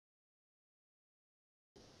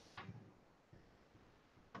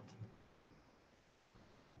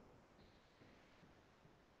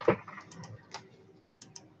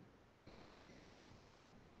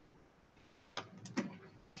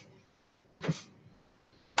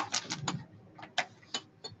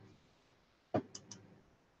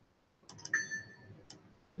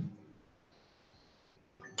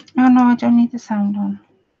no, I don't need the sound on.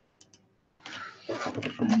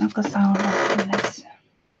 I'm not got sound on for this.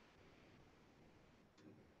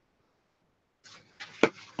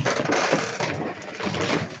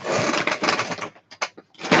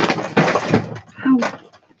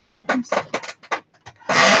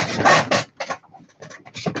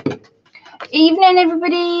 Evening,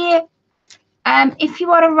 everybody. If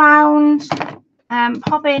you are around,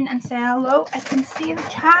 pop in and say hello. I can see the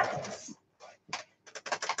chats.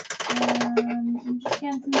 I'm just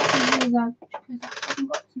getting some scissors out because I haven't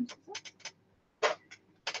got some scissors.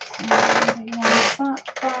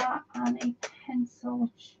 That and a pencil.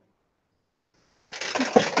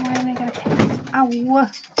 Why have I got a pencil? Ow!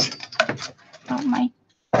 Not my.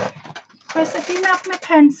 First, I didn't have my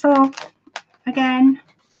pencil again.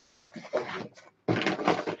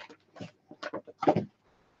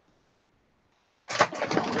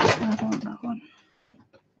 I don't know one.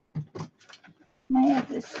 May have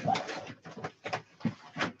this one.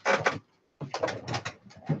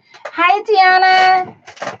 Hi, Diana.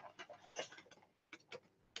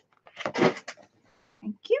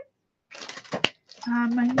 Thank you.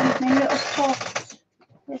 My little pots.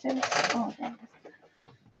 Where's it? Oh, there.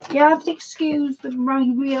 You have to excuse the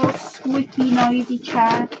real squeaky, noisy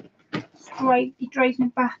chair. It drives me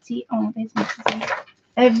batty. Oh, there's my scissors.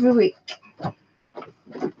 Every week.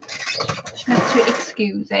 Just have to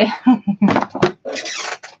excuse it.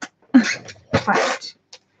 Right.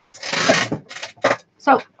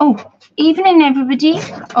 So, evening, everybody.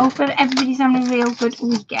 Hope everybody's having a real good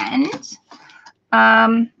weekend.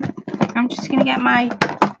 I'm just gonna get my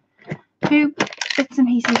two bits and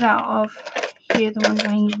pieces out of here, the ones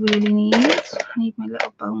I really need. I need my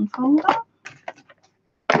little bone folder.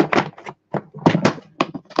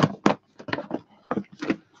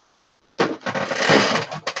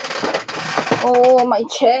 Oh, my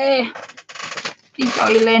chair. It's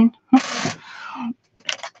oiling. I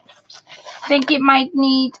think it might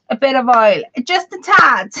need a bit of oil. Just a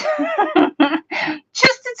tad.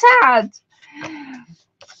 Just a tad.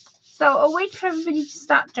 So I'll wait for everybody to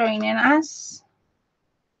start joining us.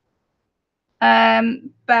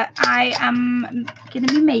 But I am going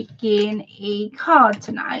to be making a card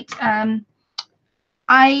tonight.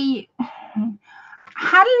 I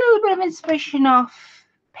had a little bit of inspiration off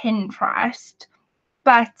Pinterest,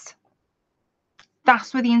 but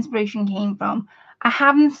that's where the inspiration came from. I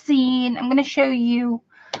haven't seen, I'm going to show you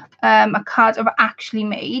a card I've actually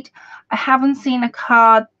made. I haven't seen a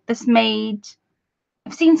card that's made.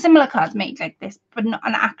 I've seen similar cards made like this, but not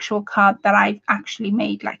an actual card that I've actually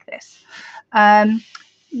made like this. The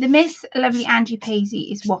Miss Lovely Angie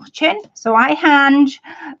Paisley is watching. So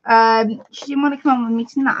she didn't want to come on with me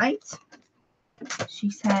tonight. She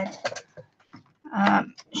said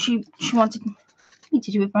she wanted me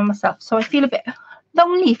to do it by myself. So I feel a bit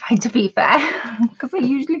lonely, if I to be fair, because I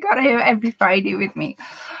usually got her every Friday with me.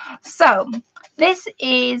 So this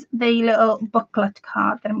is the little booklet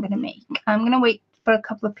card that I'm going to make. I'm going to wait for a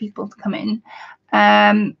couple of people to come in.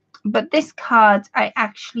 But this card I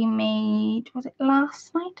actually made, was it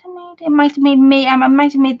last night I made it? I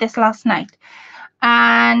might have made this last night.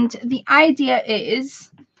 And the idea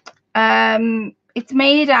is it's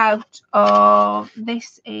made out of,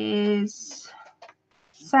 this is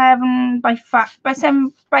 7 by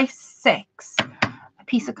 6 a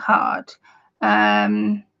piece of card.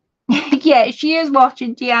 Yeah, she is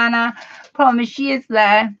watching, Gianna. Promise she is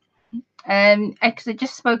there. Because I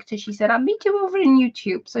just spoke to her. She said I'll meet you over in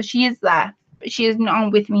YouTube, so she is there, but she is not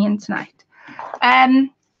on with me in tonight.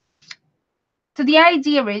 So the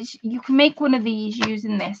idea is you can make one of these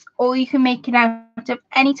using this, or you can make it out of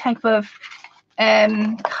any type of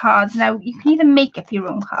cards. Now you can either make up your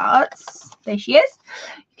own cards. There she is.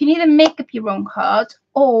 You can either make up your own cards,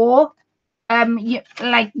 or you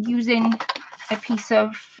like using a piece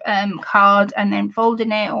of card and then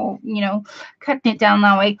folding it, or cutting it down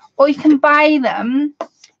that way, or you can buy them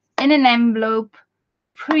in an envelope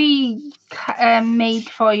made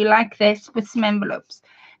for you like this with some envelopes.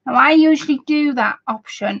 Now I usually do that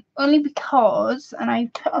option only because, and I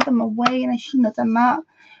put them away and I shouldn't have done that,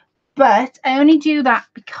 but I only do that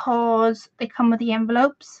because they come with the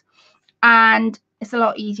envelopes and it's a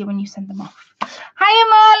lot easier when you send them off. Hi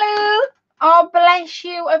Amalu. Oh, bless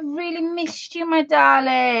you. I've really missed you, my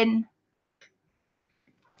darling.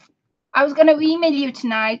 I was going to email you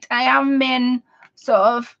tonight. I haven't been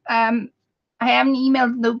I haven't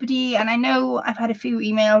emailed nobody, and I know I've had a few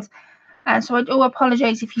emails. And so I do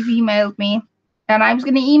apologize if you've emailed me. And I was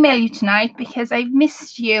going to email you tonight because I've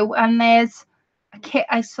missed you. And there's a kit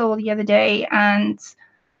I saw the other day, and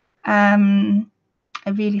I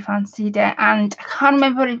really fancied it. And I can't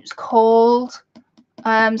remember what it was called.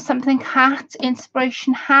 something hat,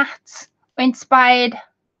 inspiration hat, inspired.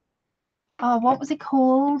 Oh, what was it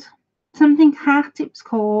called? Something hat it was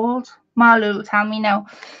called. Marlo will tell me now.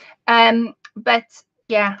 But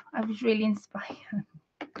yeah, I was really inspired.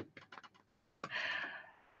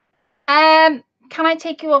 Can I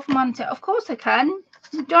take you off monitor? Of course I can.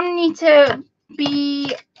 You don't need to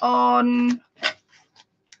be on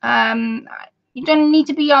you don't need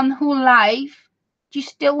to be on the whole live. Do you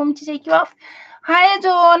still want me to take you off? Hi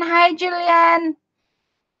Dawn, hi Julian.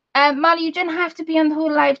 Molly, you don't have to be on the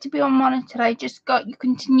whole live to be on monitor. I just got you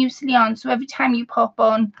continuously on, so every time you pop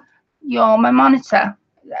on, you're on my monitor.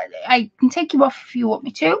 I can take you off if you want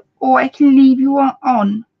me to, or I can leave you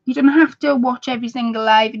on. You don't have to watch every single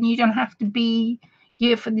live, and you don't have to be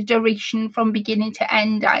here for the duration from beginning to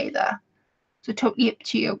end either. So totally up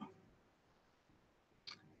to you.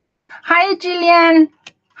 Hi, Gillian.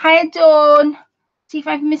 Hi, Dawn. See if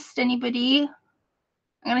I've missed anybody.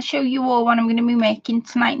 I'm going to show you all what I'm going to be making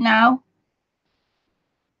tonight now.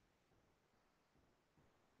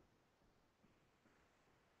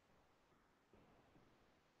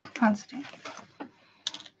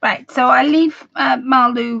 Right, so I leave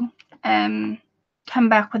Malu come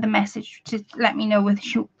back with a message to let me know whether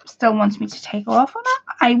she still wants me to take her off or not.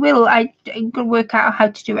 I will. I'm going to work out how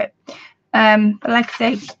to do it. But like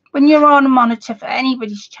I say, when you're on a monitor for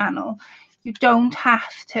anybody's channel, you don't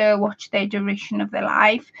have to watch their duration of their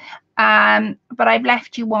live. But I've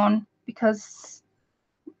left you on because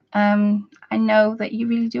I know that you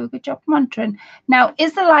really do a good job monitoring. Now,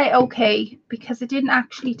 is the light okay? Because I didn't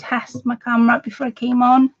actually test my camera before I came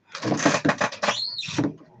on.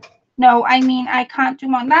 No, I mean, I can't do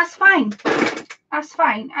mine. That's fine. That's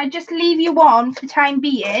fine. I just leave you on for the time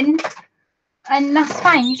being. And that's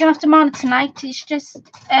fine. You don't have to monitor tonight. It's just,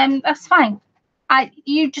 that's fine.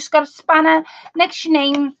 You just got a spanner next to your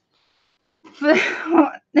name for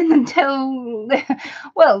until,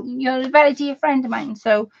 well, you're a very dear friend of mine.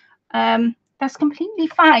 So, that's completely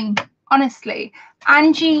fine. Honestly,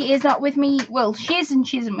 Angie is not with me. Well, she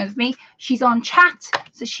isn't with me. She's on chat,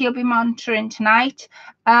 so she'll be monitoring tonight.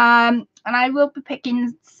 And I will be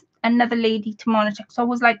picking another lady to monitor because I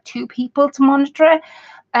always like 2 people to monitor it.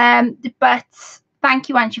 But thank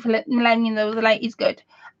you, Angie, for letting me know the light is good.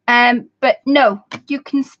 But no, you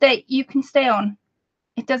can stay on.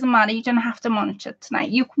 It doesn't matter. You don't have to monitor tonight.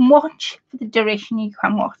 You can watch for the duration you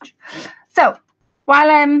can watch. So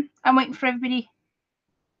while I'm waiting for everybody.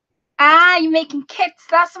 You're making kits.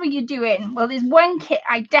 That's what you're doing. Well, there's one kit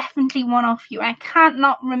I definitely want off you. I can't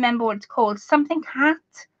not remember what it's called. Something hat,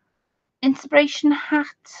 inspiration hat.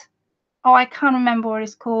 Oh, I can't remember what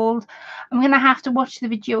it's called. I'm gonna have to watch the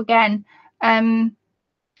video again. I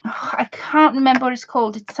can't remember what it's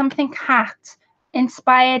called. It's something hat,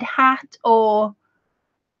 inspired hat, or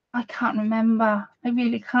I can't remember. I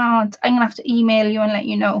really can't. I'm gonna have to email you and let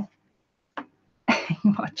you know.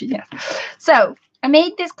 Watch it, yeah. So I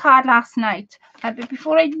made this card last night, but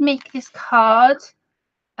before I make this card,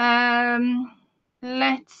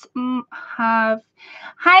 let's have.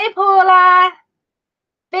 Hi, Paula.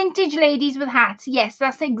 Vintage ladies with hats. Yes,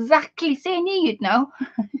 that's exactly saying you'd know.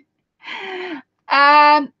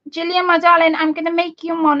 Gillian, my darling, I'm going to make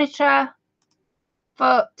you a monitor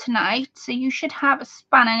for tonight, so you should have a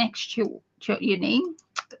spanner next to your name.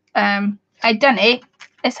 I've done it.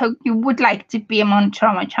 Let's hope you would like to be a monitor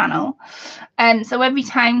on my channel. So every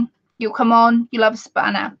time you come on, you'll have a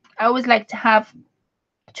spanner. I always like to have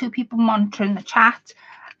 2 people monitoring the chat,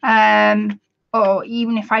 or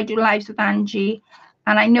even if I do lives with Angie,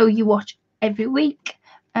 and I know you watch every week.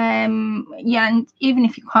 Yeah, and even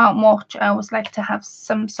if you can't watch, I always like to have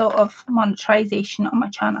some sort of monetization on my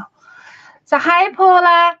channel. So hi,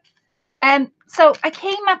 Paula. So I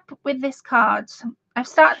came up with this card. I've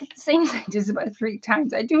started the same sentence about 3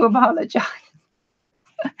 times. I do apologize.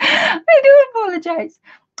 I do apologize.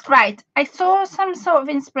 Right, I saw some sort of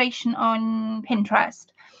inspiration on Pinterest,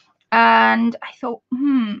 and I thought,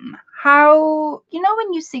 how, you know,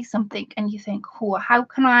 when you see something and you think, oh, how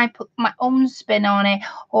can I put my own spin on it,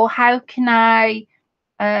 or how can I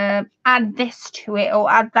add this to it, or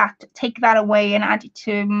add that, take that away and add it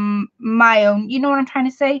to my own, you know what I'm trying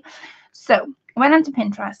to say? So I went onto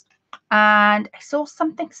Pinterest and I saw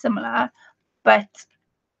something similar, but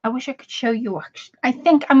I wish I could show you. Actually, I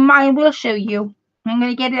think I will show you. I'm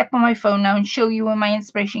going to get it up on my phone now and show you where my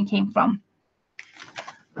inspiration came from.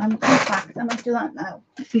 In fact, I might do that now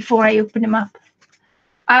before I open them up.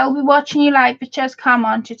 I'll be watching you live, but just come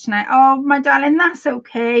on to tonight. Oh, my darling, that's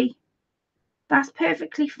okay. That's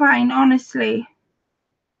perfectly fine, honestly.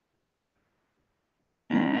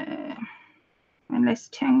 And I'm going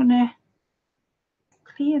to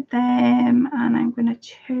clear them, and I'm going to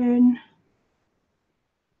turn.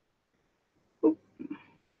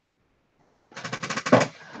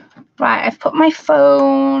 Right, I've put my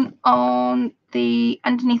phone on the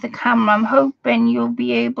underneath the camera. I'm hoping you'll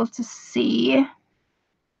be able to see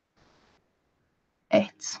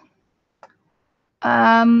it.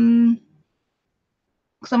 Because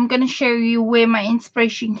I'm going to show you where my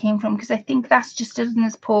inspiration came from, because I think that's just as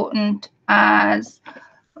important as,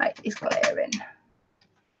 right, it's glaring.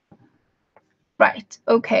 Right,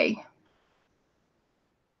 okay.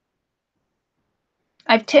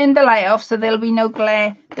 I've turned the light off, so there'll be no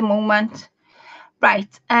glare at the moment. Right,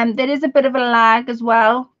 there is a bit of a lag as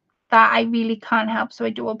well that I really can't help, so I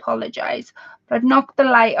do apologize. But I've knocked the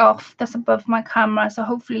light off that's above my camera, so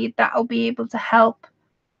hopefully that'll be able to help.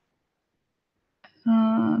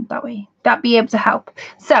 That way, that'll be able to help.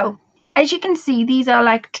 So, as you can see, these are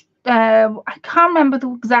like, I can't remember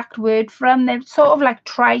the exact word for them. They're sort of like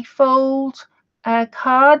trifold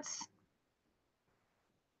cards.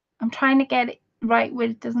 I'm trying to get it right where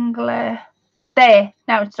it doesn't glare. There,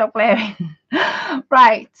 now it stopped glaring.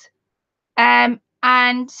 Right. And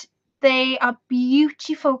they are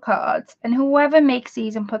beautiful cards, and whoever makes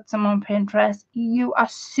these and puts them on Pinterest, you are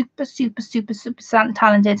super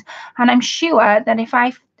talented. And I'm sure that if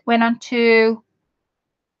I went on to,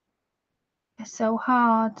 it's so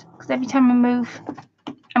hard because every time I move,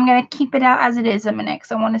 I'm going to keep it out as it is a minute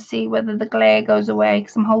because I want to see whether the glare goes away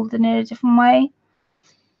because I'm holding it a different way.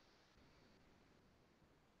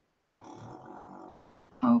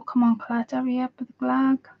 Oh, come on, Claire, hurry up with the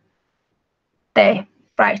lag. There.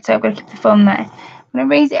 Right, so I'm going to keep the phone there. I'm going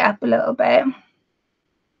to raise it up a little bit.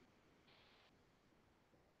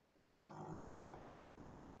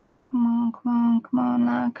 Come on,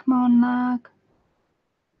 lag.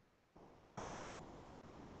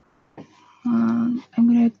 I'm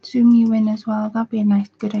going to zoom you in as well. That'd be a nice,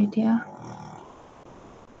 good idea.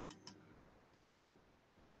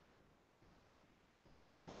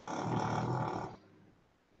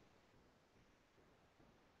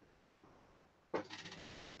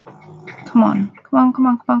 Come on.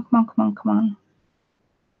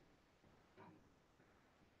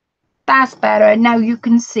 That's better. Now you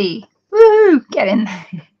can see. Woohoo! Get in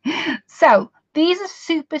there. So these are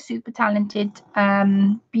super talented,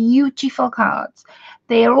 beautiful cards.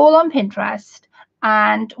 They are all on Pinterest.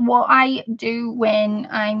 And what I do when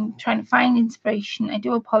I'm trying to find inspiration, I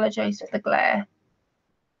do apologize for the glare.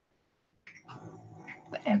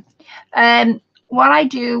 What I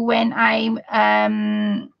do when I'm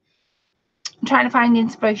trying to find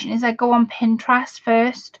inspiration is I go on Pinterest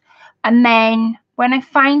first, and then when I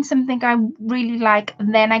find something I really like,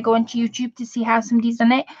 then I go onto YouTube to see how somebody's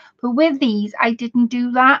done it. But with these, I didn't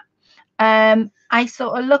do that. I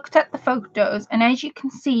sort of looked at the photos, and as you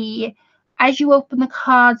can see, as you open the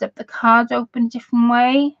cards up, the cards open a different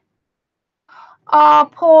way. Oh,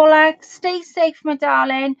 Paula, stay safe, my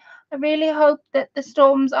darling. I really hope that the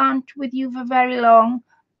storms aren't with you for very long.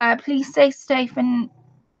 Please stay safe and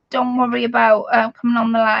don't worry about coming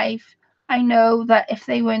on the live. I know that if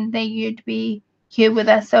they weren't there, you'd be here with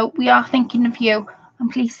us. So we are thinking of you,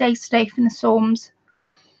 and please stay safe in the storms.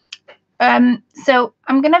 So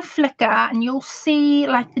I'm going to flicker, and you'll see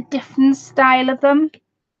like the different style of them.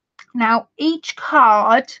 Now, each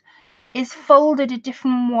card is folded a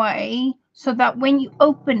different way so that when you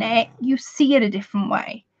open it, you see it a different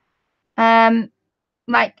way.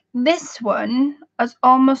 Like this one has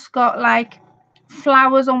almost got like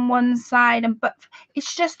flowers on one side, and but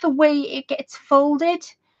it's just the way it gets folded.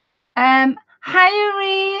 Hi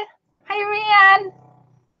Rianne.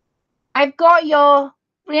 I've got your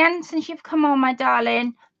Rianne, since you've come on, my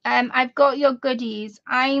darling. I've got your goodies.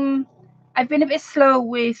 I've been a bit slow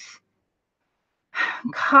with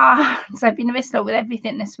cards. I've been a bit slow with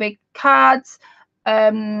everything this week. Cards,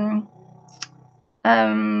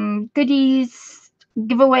 goodies,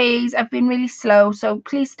 giveaways. I've been really slow, so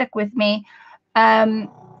please stick with me.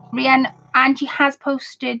 Rianne, Angie has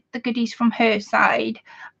posted the goodies from her side,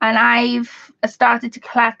 and I've started to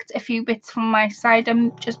collect a few bits from my side.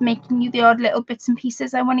 I'm just making you the odd little bits and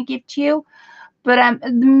pieces I want to give to you. But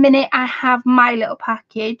the minute I have my little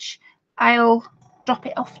package, I'll drop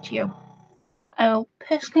it off to you. I'll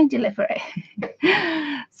personally deliver it.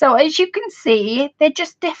 So as you can see, they're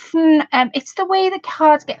just different. It's the way the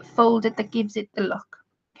cards get folded that gives it the look.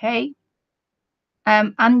 Okay.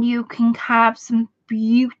 And you can have some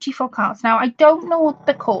beautiful cards. Now I don't know what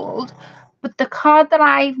they're called, but the card that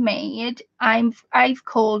I've made, I've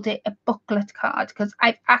called it a booklet card because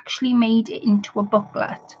I've actually made it into a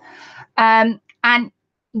booklet. And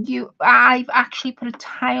I've actually put a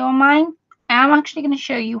tie on mine. I'm actually going to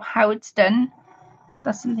show you how it's done.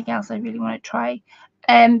 That's something else I really want to try.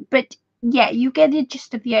 But yeah, you get the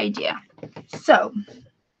gist of the idea. So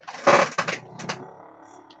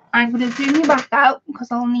I'm going to zoom you back out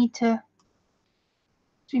because I'll need to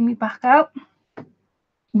zoom you back out.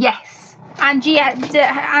 Yes, Angie,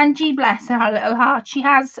 Angie, bless her little heart. She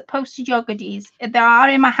has posted your goodies. They are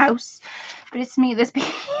in my house, but it's me that's being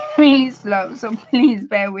really slow, so please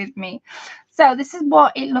bear with me. So this is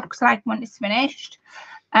what it looks like when it's finished.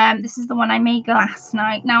 This is the one I made last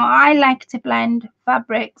night. Now I like to blend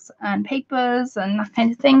fabrics and papers and that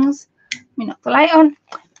kind of things. Let me knock the light on.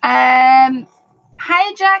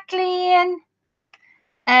 Hi Jacqueline.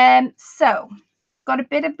 So got a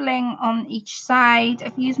bit of bling on each side.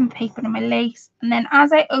 I've used my paper and my lace, and then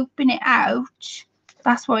as I open it out,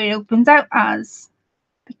 that's what it opens out as.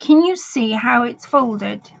 But can you see how it's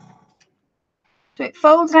folded? So it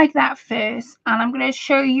folds like that first, and I'm going to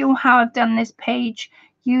show you how I've done this page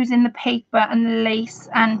using the paper and the lace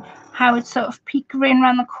and how it's sort of peekering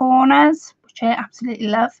around the corners, which I absolutely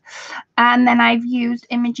love. And then I've used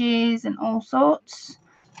images and all sorts.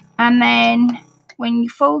 And then when you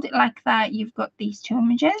fold it like that, you've got these two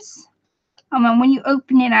images. And then when you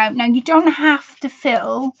open it out, now you don't have to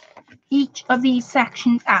fill each of these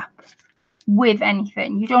sections up with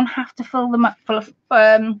anything. You don't have to fill them up full of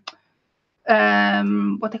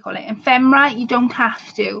what they call it, ephemera. You don't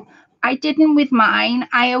have to. I didn't with mine.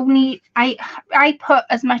 I put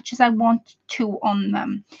as much as I want to on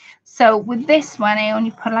them. So with this one, I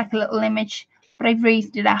only put like a little image, but I've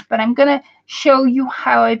raised it up. But I'm gonna show you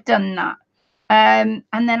how I've done that. And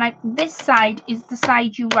then this side is the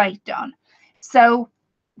side you write on. So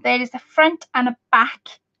there is a front and a back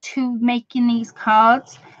to making these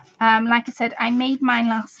cards. Like I said, I made mine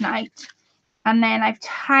last night. And then I've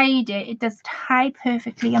tied it. It does tie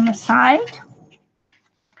perfectly on the side.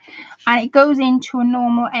 And it goes into a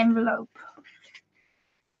normal envelope.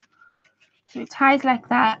 So it ties like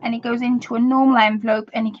that and it goes into a normal envelope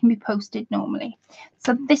and it can be posted normally.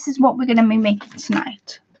 So this is what we're going to be making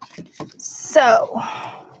tonight. So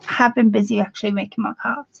I have been busy actually making my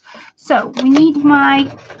cards. So we need my,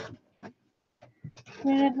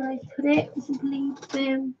 where did I put it?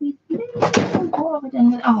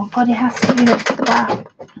 Oh God, it has to be up to the back.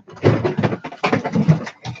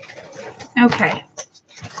 Okay,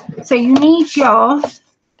 so you need your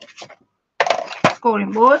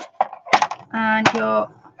scoring board and your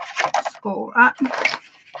scorer.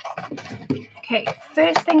 Okay,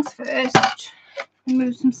 first things first,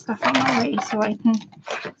 remove some stuff on my way so I can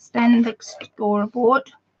extend the scorer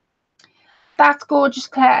board. That's gorgeous,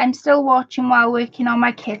 Claire. I'm still watching while working on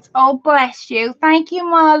my kits. Oh, bless you. Thank you,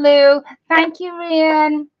 Marlu. Thank you,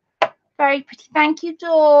 Ryan. Very pretty. Thank you,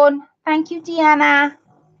 Dawn. Thank you, Deanna.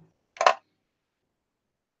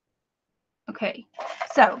 Okay,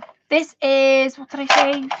 so this is, what did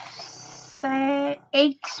I say?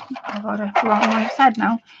 8. Oh God, I forgot what I said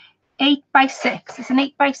now. 8x6. It's an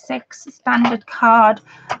 8x6 standard card.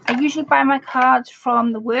 I usually buy my cards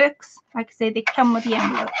from the Works. Like I say, they come with the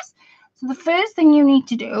envelopes. So the first thing you need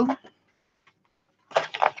to do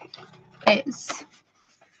is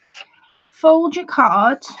fold your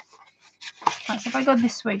card. Right, so if I go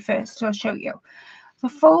this way first, I'll show you. So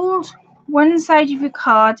fold one side of your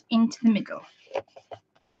card into the middle.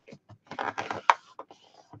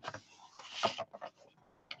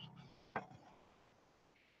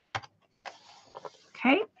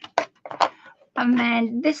 Okay. And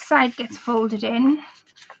then this side gets folded in.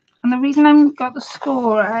 And the reason I've got the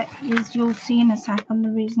scorer is you'll see in a second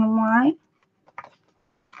the reason why.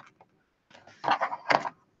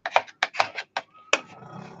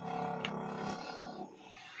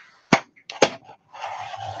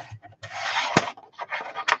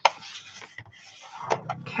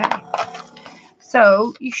 Okay.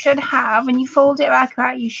 So you should have, when you fold it like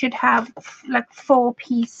that, you should have like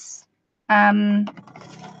four-piece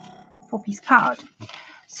card.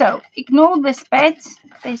 So ignore this bit,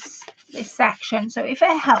 this section. So if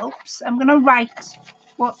it helps, I'm going to write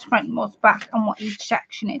what's front and what's back and what each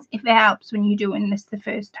section is, if it helps when you're doing this the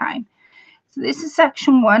first time. So this is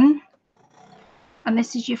section 1, and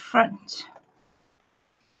this is your front.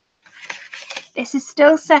 This is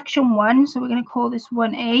still section 1, so we're going to call this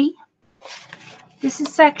 1A. This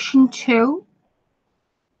is section 2.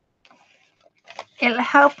 It'll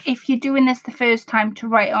help if you're doing this the first time to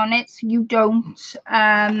write on it, so you don't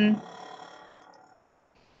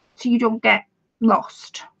get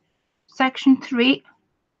lost. Section 3,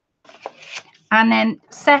 and then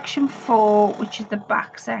section 4, which is the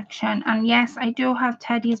back section. And yes, I do have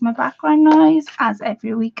Teddy as my background noise, as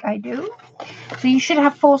every week I do. So you should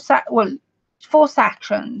have four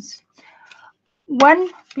sections. 1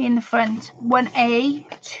 being the front, 1A,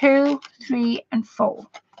 2, 3, and 4.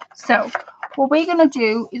 So what we're going to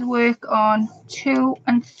do is work on 2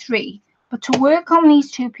 and 3. But to work on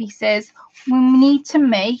these two pieces, we need to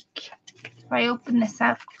make, if I open this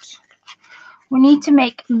out, we need to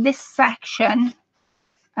make this section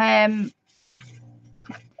a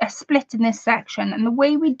split in this section. And the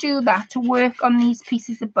way we do that to work on these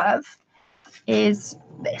pieces above is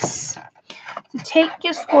this. So take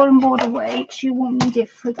your scoring board away because you won't need it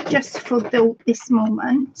for just for this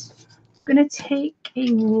moment. I'm going to take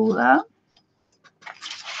a ruler,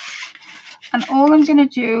 and all I'm going to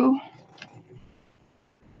do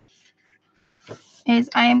is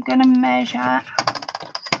I am going to measure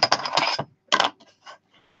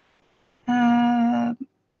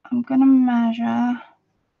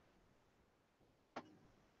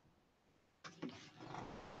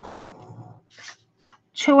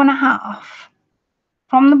 2.5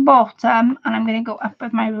 from the bottom, and I'm going to go up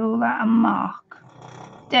with my ruler and mark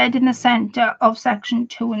dead in the center of section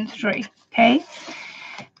 2 and 3. Okay,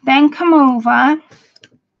 then come over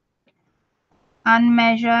and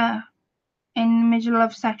measure in the middle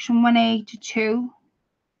of section 1A to 2,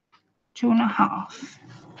 2.5,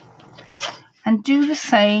 and do the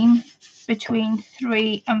same between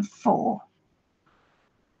 3 and 4,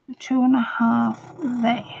 2.5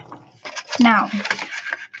 there. Now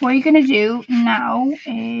what you're going to do now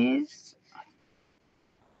is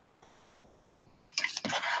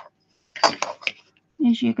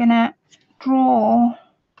you're going to draw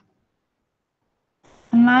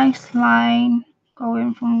a nice line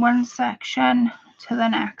going from one section to the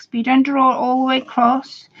next, but you don't draw it all the way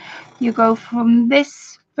across. You go from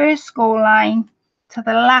this first score line to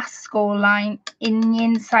the last score line in the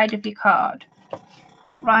inside of your card.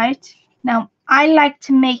 Right, now I like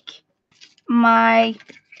to make my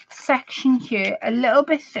section here a little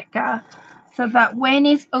bit thicker so that when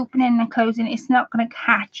it's opening and closing, it's not going to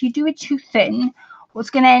catch. You do it too thin,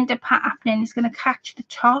 what's going to end up happening is going to catch the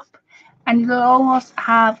top and it'll almost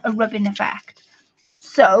have a rubbing effect.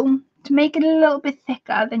 So to make it a little bit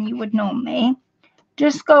thicker than you would normally,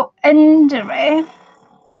 just go under it,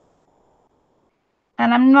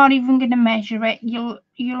 and I'm not even going to measure it. You'll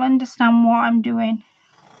understand what I'm doing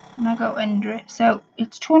when I go under it. So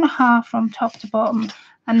it's 2.5 from top to bottom,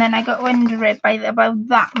 and then I go under it by about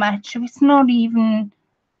that much. So it's not even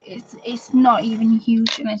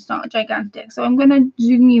huge, and it's not gigantic. So I'm going to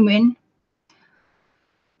zoom you in.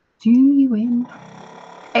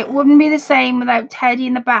 It wouldn't be the same without Teddy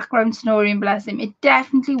in the background snoring, bless him. It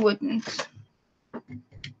definitely wouldn't.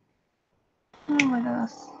 Oh, what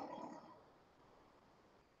else?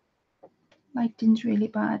 Lighting's really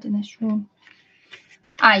bad in this room.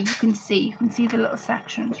 You can see the little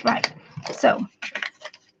sections, right? So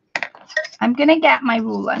I'm gonna get my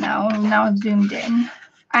ruler now. Now I've zoomed in.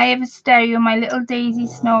 I have a stereo. My little Daisy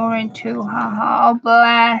snoring too. Oh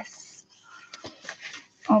bless.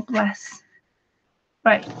 Oh bless.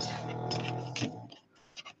 Right.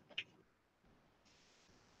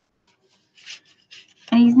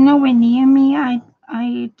 And he's nowhere near me. I'd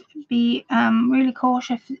be really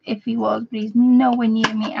cautious if he was, but he's nowhere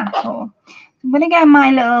near me at all. I'm gonna get my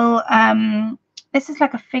little this is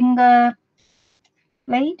like a finger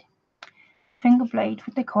blade,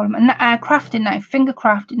 what they call them, and crafting knife, finger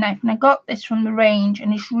crafting knife. And I got this from the range,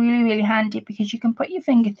 and it's really handy because you can put your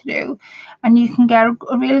finger through and you can get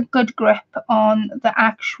a really good grip on the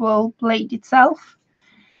actual blade itself.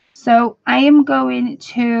 So I am going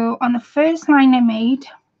to, on the first line I made,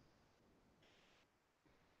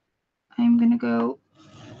 I'm going to go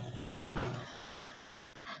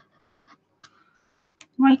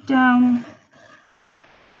right down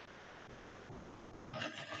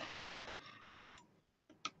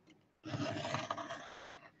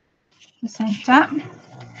the center. I'm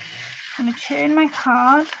going to turn my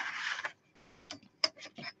card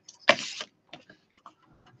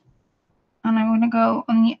and I'm going to go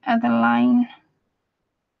on the other line.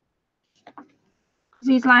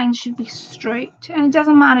 These lines should be straight, and it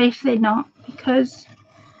doesn't matter if they're not because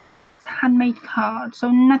it's a handmade card, so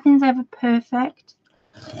nothing's ever perfect.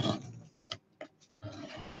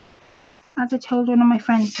 As I told one of my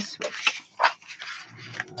friends this week,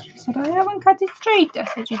 she said, I haven't cut it straight. I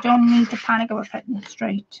said, you don't need to panic about cutting it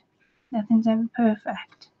straight. Nothing's ever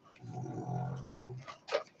perfect.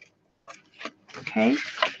 Okay.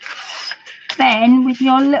 Then with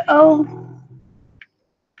your little,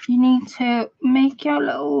 you need to make your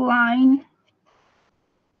little line.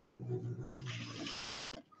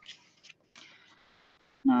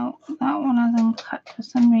 No, that one hasn't cut for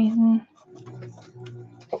some reason.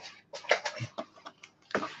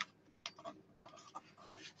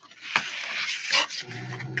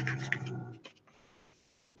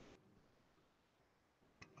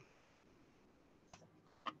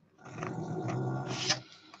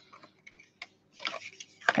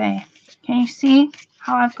 there. Can you see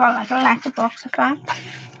how I've got like a letterbox effect?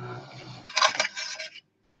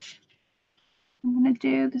 I'm going to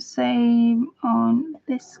do the same on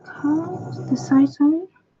this card, this side, sorry.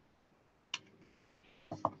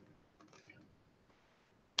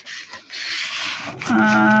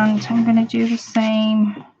 And I'm going to do the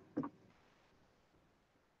same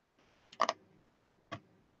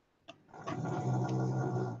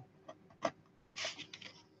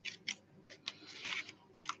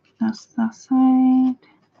that's that side.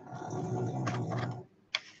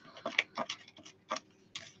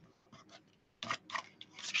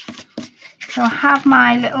 So I have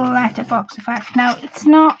my little letterbox effect. Now it's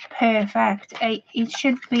not perfect. It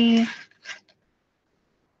should be.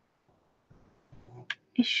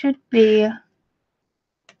 It should be.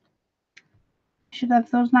 Should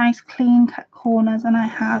have those nice clean cut corners, and I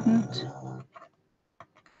haven't.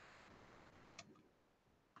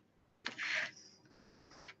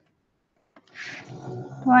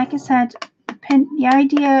 Like I said, the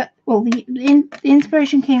idea, well, the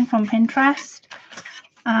inspiration came from Pinterest.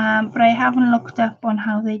 But I haven't looked up on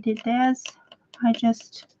how they did theirs. I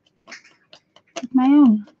just did my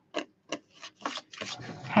own.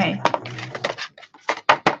 Okay.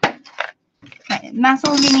 Right, and that's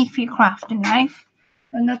all you need for your crafting knife.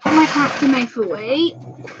 I'm going to put my crafting knife away.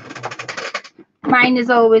 Mine is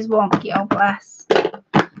always wonky, oh bless.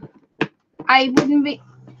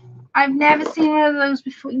 I've never seen one of those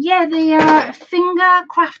before. Yeah, they are finger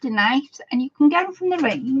crafting knives, and you can get them from the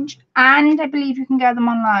range, and I believe you can get them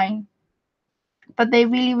online. But they're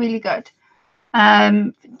really, really good.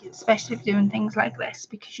 Especially if doing things like this,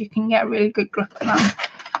 because you can get a really good grip on them.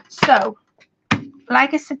 So,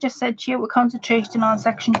 like I just said to you, we're concentrating on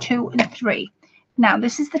section 2 and 3. Now,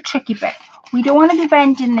 this is the tricky bit. We don't want to be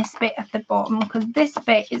bending this bit at the bottom, because this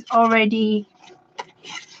bit is already,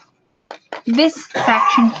 this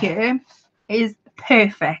section here is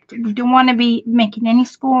perfect. We don't want to be making any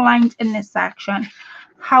score lines in this section.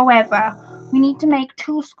 However, we need to make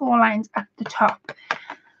 2 score lines at the top.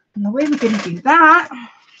 And the way we're going to do that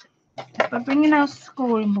is by bringing our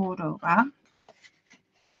scoring board over.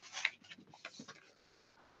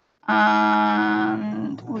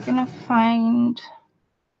 And we're going to find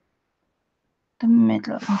the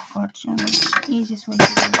middle. Oh God, you know, the easiest way to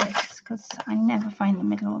do this, because I never find the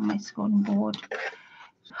middle of my scoring board.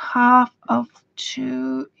 Half of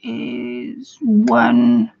 2 is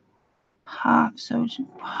 1 half, so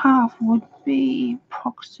half would be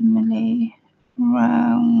approximately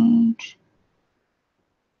around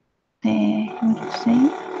there, you would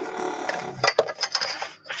see.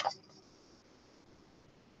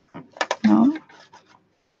 No.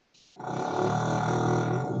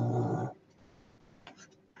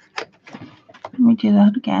 Let me do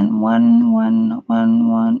that again. 1, 1, 1,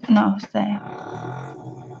 1. No, it's there.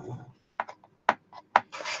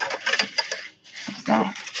 It's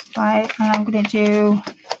there. Right, and I'm going to do.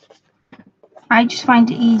 I just find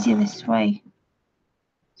it easier this way.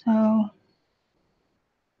 So.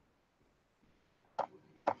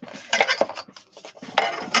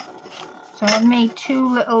 So I've made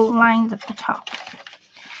 2 little lines at the top.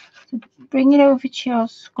 So bring it over to your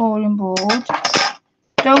scoring board.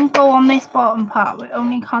 Don't go on this bottom part. We're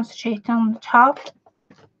only concentrating on the top.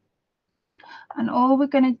 And all we're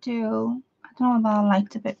going to do, I don't know if our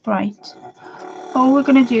light's a bit bright. All we're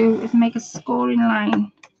going to do is make a scoring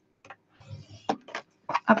line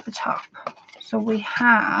at the top. So we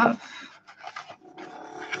have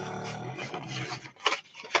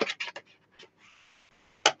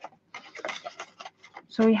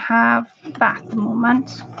that at the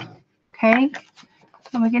moment. Okay.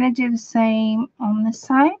 And we're going to do the same on this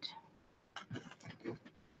side.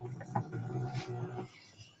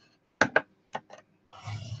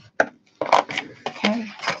 Okay,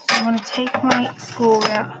 so I'm going to take my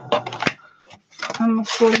scorer and my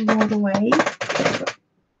scoring board away.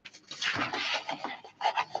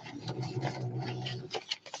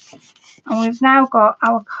 And we've now got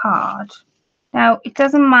our card. Now, it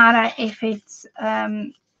doesn't matter if it's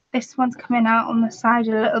this one's coming out on the side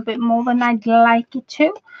a little bit more than I'd like it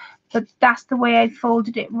to, but that's the way I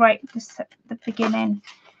folded it right at the beginning.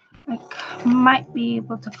 I might be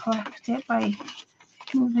able to correct it by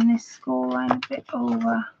moving this score line a bit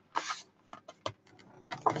over.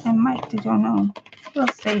 I might, I don't know. We'll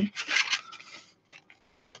see.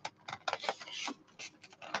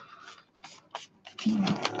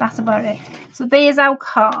 That's about it. So there's our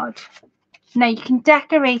card. Now you can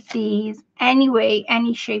decorate these any way,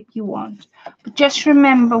 any shape you want, but just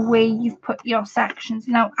remember where you've put your sections.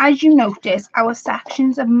 Now, as you notice, our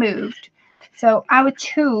sections have moved. So our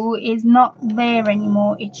 2 is not there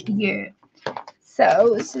anymore, it's here.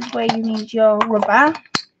 So this is where you need your rubber.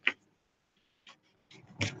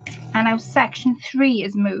 And our section 3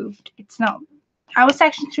 is moved. It's not, our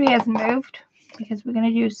section 3 hasn't moved because we're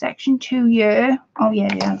going to do section 2 here. Oh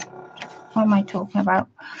yeah. What am I talking about?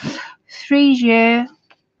 3's here,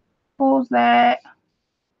 4's there,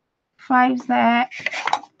 5's there,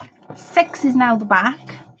 6 is now the back.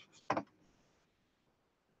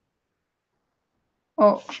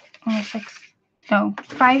 Oh, 6. No,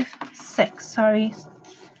 5, 6. Sorry.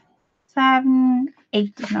 7,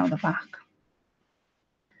 8 is now the back.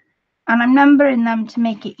 And I'm numbering them to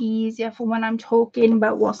make it easier for when I'm talking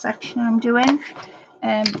about what section I'm doing.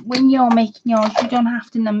 When you're making yours, you don't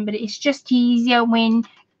have to number it. It's just easier when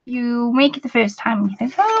you make it the first time and you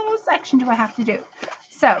think, oh, what section do I have to do?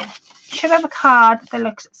 So you should have a card that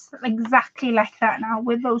looks exactly like that now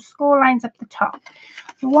with those score lines up the top.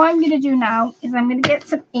 So what I'm going to do now is I'm going to get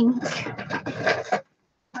some ink,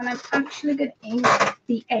 and I'm actually going to ink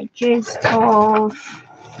the edges of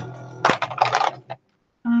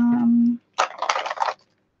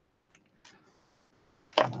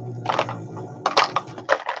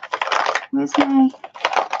where's my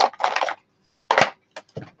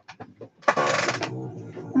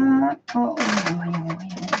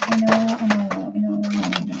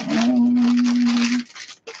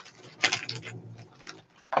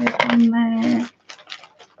I know.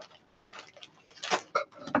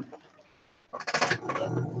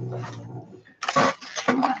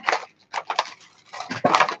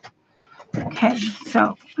 Okay,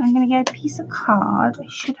 so I'm going to get a piece of card. I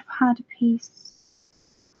should have had a piece.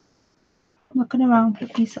 Looking around for a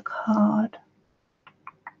piece of card.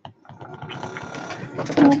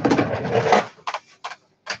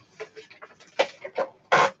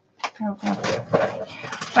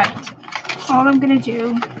 Right, all I'm going to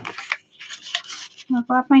do, I'll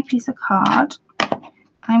grab my piece of card.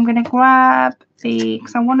 I'm going to grab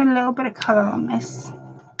because I want a little bit of colour on this.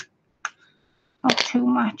 Not too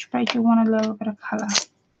much, but I do want a little bit of colour.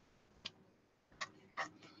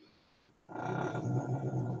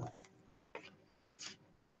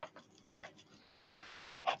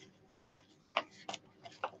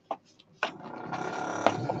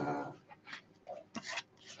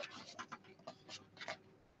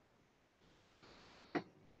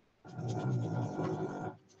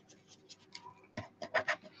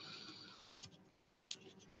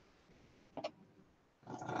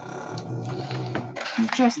 I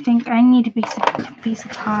just think I need a piece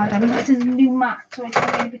of card. I mean, this is a new mat, so I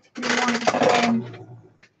don't really particularly want to put in.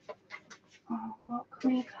 Oh, what can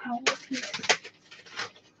we have a piece?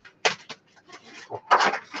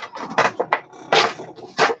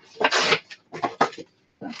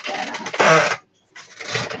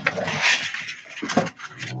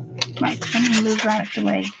 Right, let me move that out of the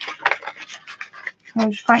way. I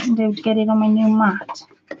was frightened to get it on my new mat.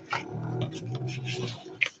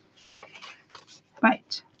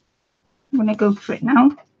 Right, I'm going to go for it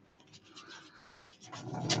now.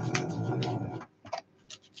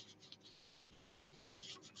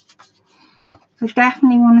 I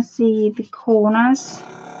definitely want to see the corners.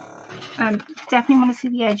 Definitely want to see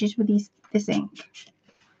the edges with this ink.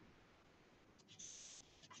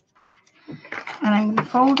 And I'm going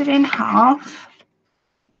to fold it in half.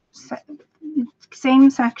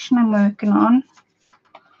 Same section I'm working on.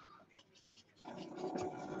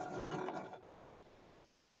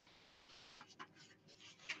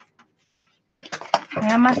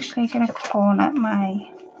 I am actually going to corner my...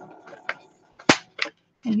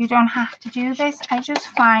 You don't have to do this. I just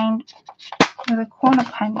find with a corner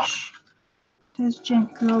punch, there's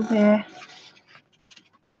gentle there.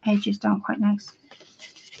 Edges down quite nice.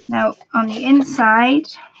 Now on the inside,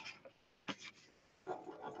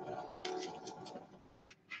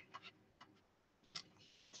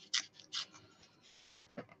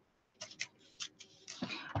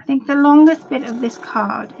 I think the longest bit of this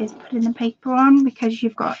card is putting the paper on, because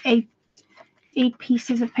you've got eight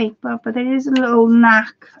pieces of paper, but there is a little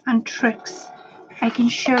knack and tricks I can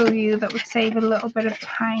show you that would save a little bit of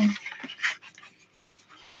time.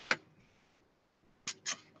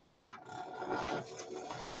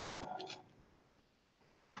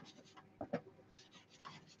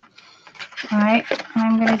 Right,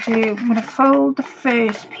 I'm going to fold the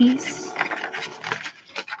first piece.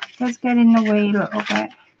 It does get in the way a little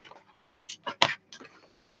bit.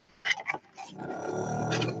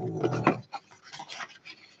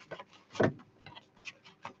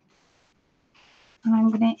 And I'm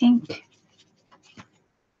going to ink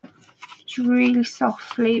really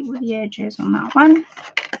softly with the edges on that one.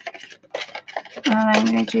 And I'm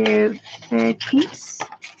going to do the third piece.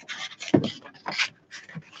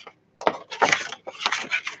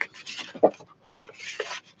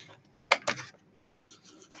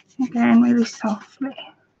 again really softly.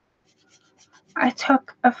 I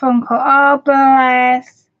took a phone call. Oh,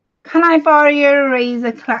 bless. Can I borrow your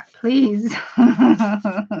eraser clap, please?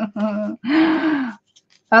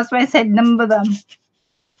 That's why I said number them.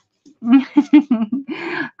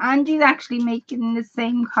 Andy's actually making the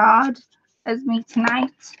same card as me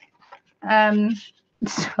tonight.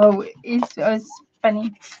 So it's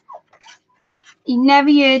funny. He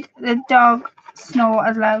never heard the dog snore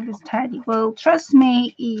as loud as Teddy. Well, trust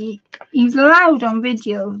me, he's loud on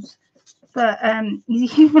videos, but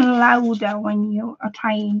he's even louder when you are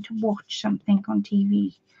trying to watch something on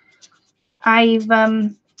TV. I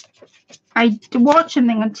watch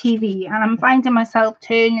something on TV and I'm finding myself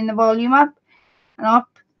turning the volume up and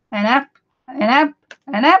up and up and up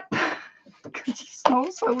and up because he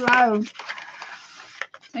snores so loud.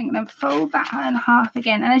 So I'm going to fold that in half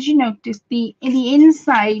again, and as you notice, in the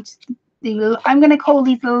inside, I'm going to call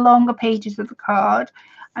these the longer pages of the card.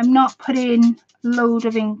 I'm not putting a load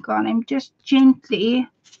of ink on. I'm just gently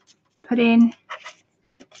putting.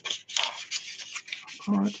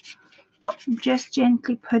 I'm just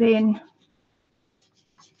gently putting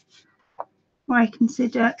what I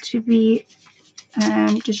consider to be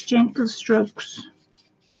just gentle strokes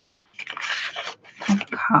of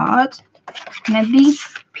the card. Now these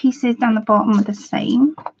pieces down the bottom are the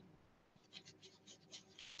same.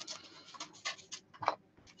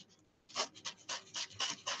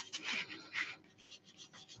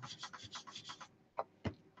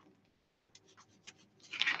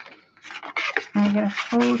 I'm going to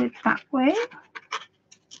fold it that way.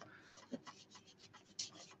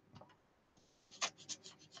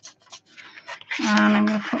 And I'm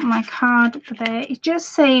going to put my card up there. It just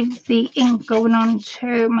saves the ink going on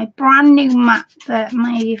to my brand new mat that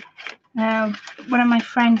one of my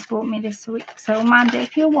friends bought me this week. So Amanda,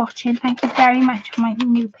 if you're watching, thank you very much for my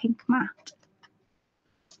new pink mat.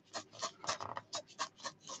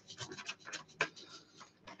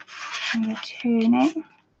 I'm going to turn it.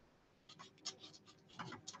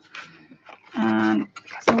 And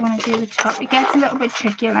because I want to do the top, it gets a little bit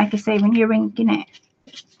trickier, like I say, when you're inking it.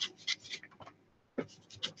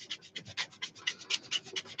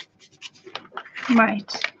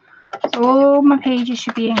 Right, so all my pages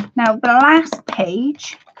should be inked. Now the last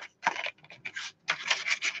page,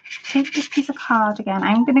 take this piece of card again.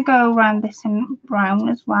 I'm going to go around this in brown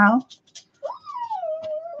as well.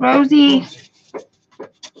 Rosie.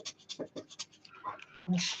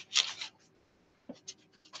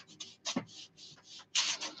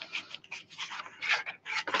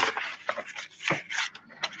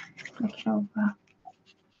 Flick it over.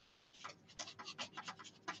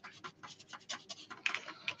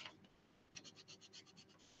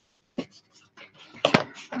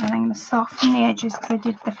 And I'm going to soften the edges because I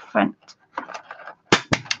did the front.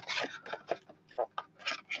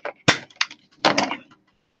 There.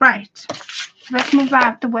 Right, let's move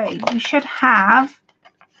out of the way. We should have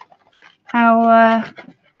our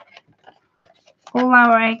all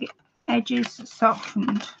our edges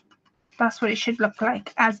softened. That's what it should look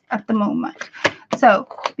like as at the moment. So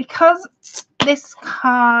because this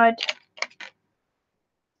card,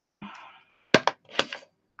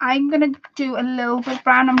 I'm going to do a little bit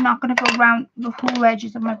brown. I'm not going to go around the whole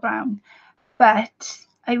edges of my brown, but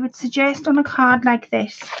I would suggest on a card like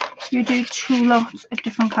this you do 2 lots of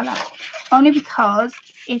different colour, only because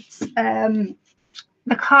it's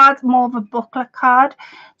the card's more of a booklet card.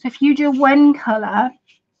 So if you do one colour,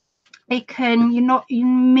 it can you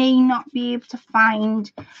may not be able to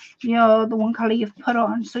find the one colour you've put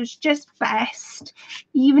on. So it's just best,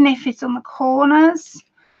 even if it's on the corners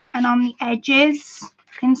and on the edges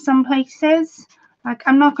in some places. Like,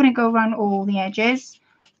 I'm not going to go around all the edges,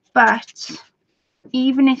 but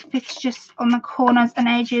even if it's just on the corners and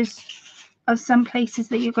edges of some places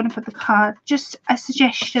that you're going to put the card, just a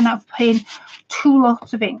suggestion of putting 2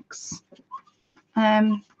 lots of inks,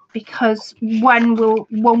 because one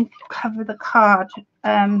won't cover the card,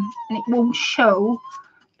 and it won't show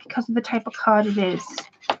because of the type of card it is.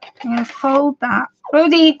 I'm going to fold that.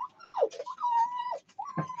 Rosie,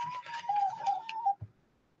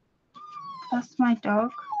 that's my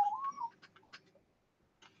dog.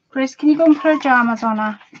 Chris, can you go and put her pajamas on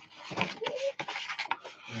her?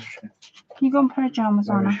 Can you go and put her pajamas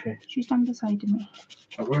on her? She's down beside me.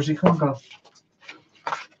 Oh, where's he come go?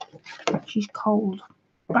 She's cold.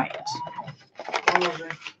 Right.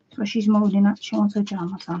 So she's molding up. She wants her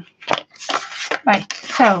pajamas on. Right.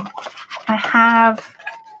 So I have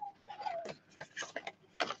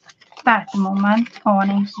that at the moment. Oh, I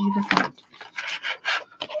need to do the front.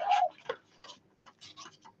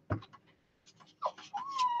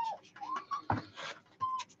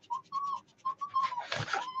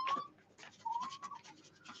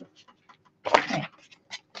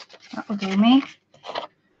 will do me.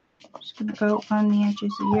 Just going to go on the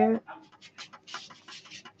edges here.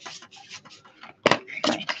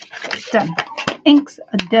 Right, done. Inks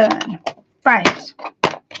are done. Right.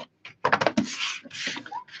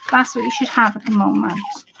 That's what you should have at the moment.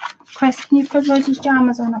 Chris, can you put Rosie's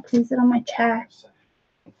jammers on her, please? They're on my chair.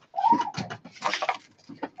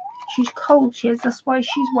 She's cold, she is. That's why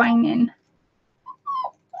she's whining.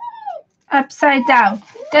 Upside down.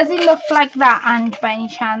 Does it look like that, and by any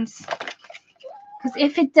chance? Because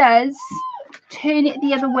if it does, turn it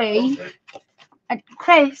the other way. And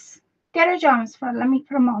Chris, get her jammers for her. Let me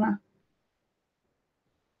put them on her.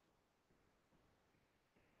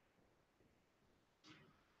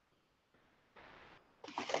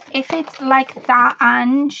 If it's like that,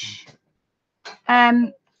 Ange,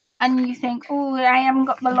 and you think, oh, I haven't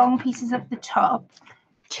got the long pieces at the top,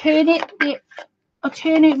 turn it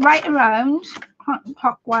right around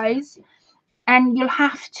clockwise, and you'll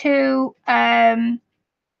have to. I'm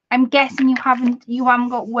guessing you haven't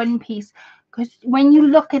got one piece, because when you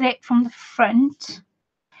look at it from the front,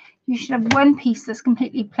 you should have one piece that's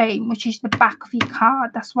completely plain, which is the back of your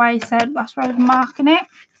card. That's why I was marking it.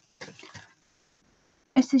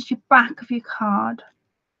 This is your back of your card.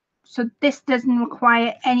 So this doesn't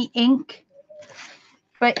require any ink.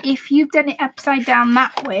 But if you've done it upside down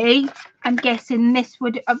that way, I'm guessing this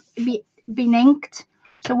would have been inked.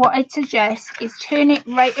 So what I'd suggest is turn it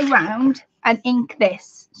right around and ink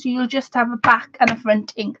this. So you'll just have a back and a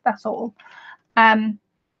front ink, that's all.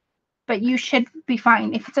 But you should be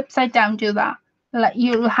fine. If it's upside down, do that.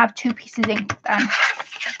 You'll have two pieces inked then.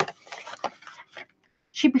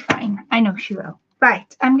 She'll be fine. I know she will.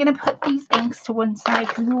 Right, I'm going to put these inks to one side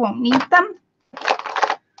because we won't need them.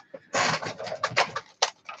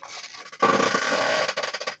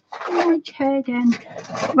 My chair again.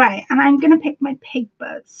 Right, and I'm going to pick my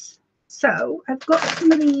papers. So I've got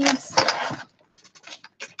some of these.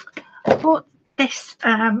 I bought this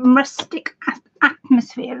Rustic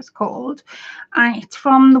Atmosphere, it's called, and it's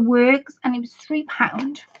from the Works, and it was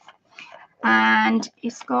 £3, and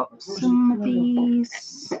it's got some of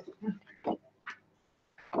these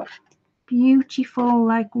beautiful,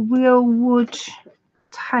 like, real wood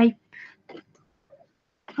type.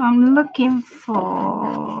 I'm looking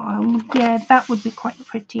for, yeah, that would be quite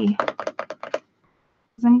pretty,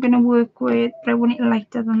 because I'm going to work with, but I want it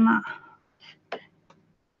lighter than that.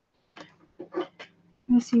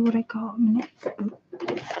 Let's see what I got a minute.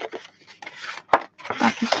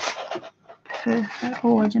 That is perfect.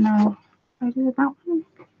 Oh, I don't know. I do that one.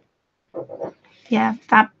 Yeah,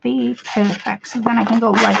 that'd be perfect. So then I can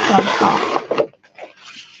go right on top.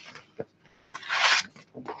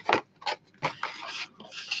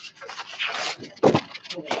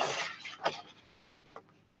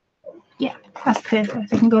 Yeah, that's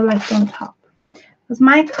perfect. I can go right on top. Because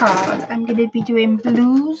my card, I'm going to be doing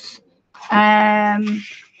blues,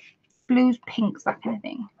 blues, pinks, that kind of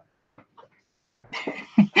thing.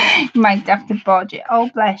 You might have to bodge it. Oh,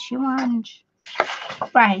 bless you, Ange.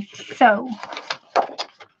 Right, so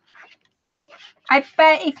I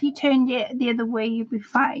bet if you turned it the other way, you'd be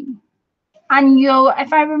fine. And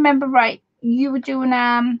if I remember right, you were doing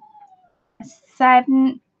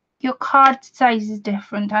 7. Your card size is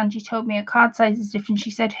different. Angie told me her card size is different.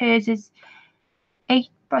 She said hers is 8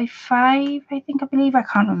 by 5, I believe. I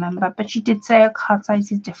can't remember, but she did say her card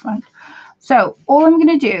size is different. So all I'm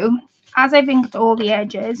going to do, as I've inked all the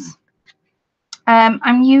edges,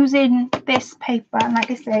 I'm using this paper, and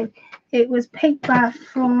like I say, it was paper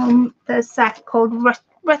from the set called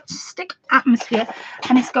Rustic Atmosphere,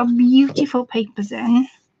 and it's got beautiful papers in.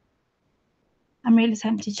 I'm really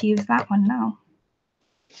tempted to use that one now.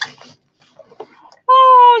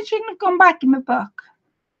 Oh, it shouldn't have gone back in my book.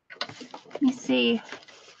 Let me see.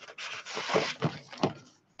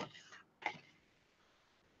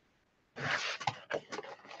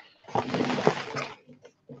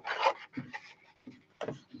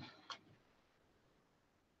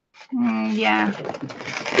 Yeah,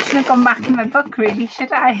 should have gone back in my book, really,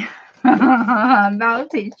 should I? That'll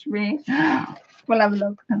teach me. We'll have a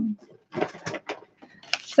look now.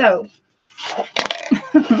 So,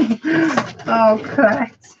 oh,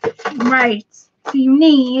 correct. Right. So you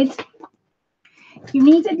need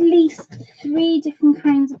at least 3 different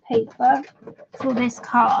kinds of paper for this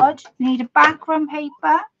card. You need a background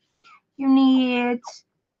paper. You need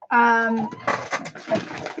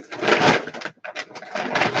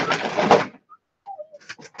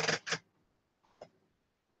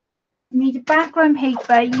a background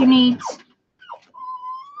paper. You need,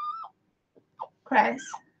 Chris,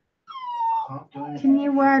 can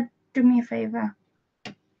you do me a favor?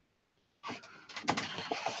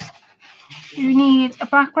 You need a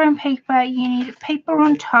background paper, you need paper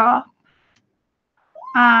on top,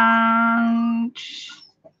 and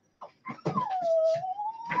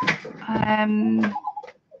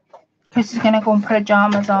Chris is going to go and put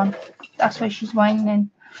pajamas on. That's why she's whining.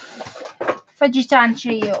 For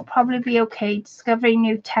Gitanji, it'll probably be okay. Discovering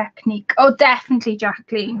new technique. Oh, definitely,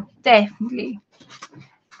 Jacqueline. Definitely.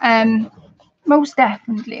 Most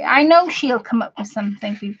definitely. I know she'll come up with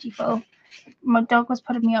something beautiful. My dog was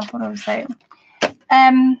putting me off what I was saying.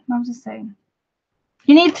 What was I saying?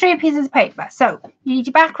 You need 3 pieces of paper. So you need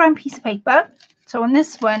your background piece of paper. So on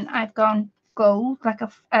this one, I've gone gold, like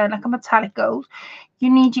a metallic gold.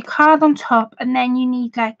 You need your card on top, and then you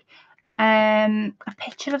need like a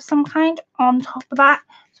picture of some kind on top of that.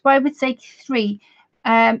 So I would say 3.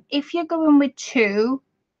 If you're going with 2,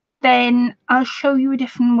 then I'll show you a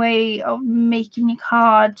different way of making your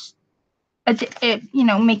card.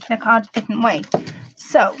 Making a card a different way.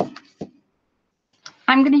 So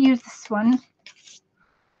I'm going to use this one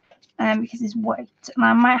because it's white, and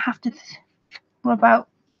I might have to rub out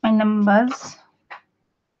my numbers.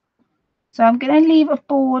 So I'm going to leave a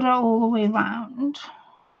border all the way around.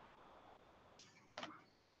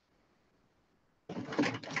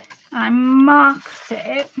 I marked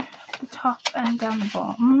it, the top and down the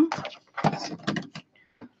bottom.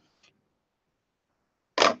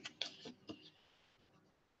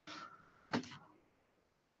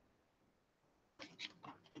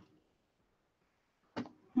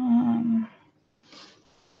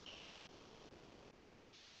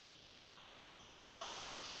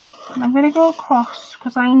 And I'm going to go across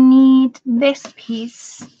because I need this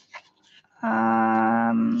piece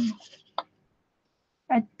at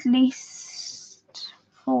least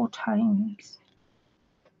 4 times.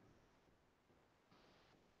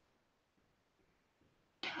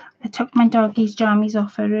 I took my doggy's jammies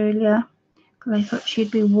off her earlier because I thought she'd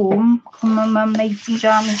be warm. My mum made some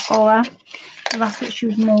jammies for her. So that's what she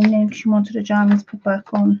was moaning. She wanted her jammies put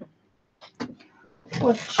back on.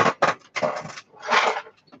 Which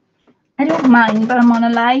I don't mind, but I'm on a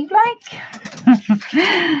live, like.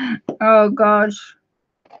 Oh gosh.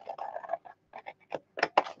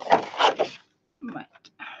 Right.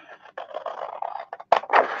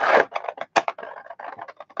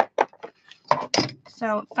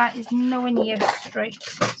 So that is nowhere near straight.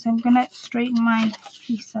 So I'm gonna straighten my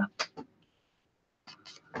piece up.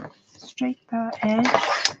 Straight that edge.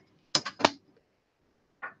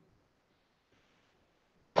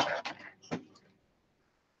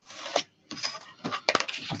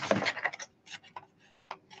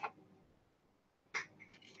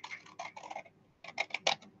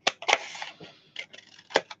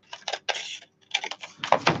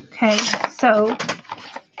 Okay, so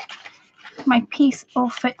my piece will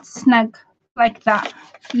fit snug like that.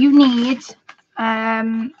 You need,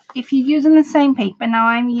 if you're using the same paper, now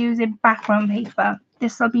I'm using background paper.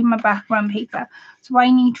 This will be my background paper. So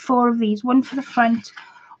I need 4 of these, 1 for the front,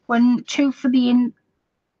 2 for the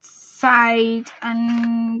inside,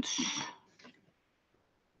 and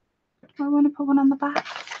do I want to put 1 on the back?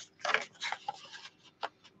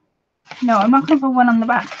 No, I'm not going to put 1 on the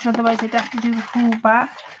back because otherwise I'd have to do the whole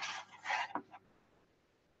back.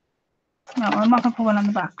 No, I'm not going to put 1 on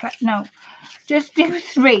the back. No, just do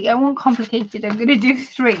 3. I won't complicate it. I'm going to do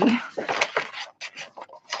 3.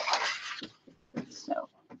 So.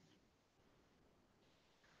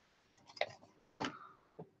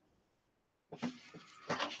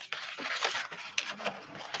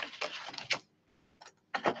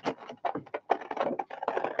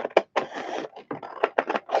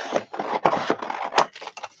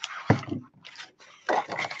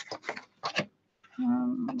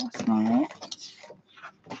 That's not it.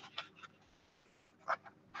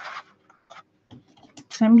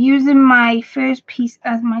 So I'm using my first piece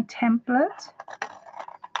as my template.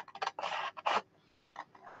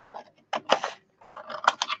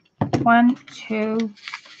 One, 2,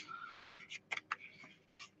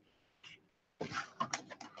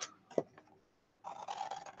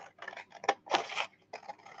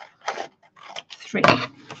 3.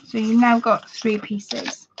 So you've now got 3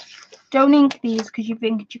 pieces. Don't ink these because you've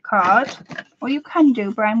inked your card. Or you can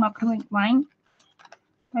do, but I'm not going to ink mine.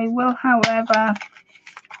 I will, however,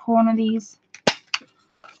 corner these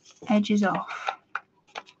edges off.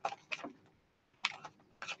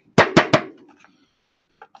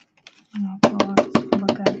 Oh God, it's full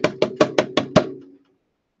again.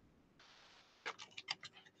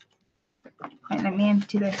 Right, let me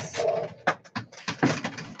empty this.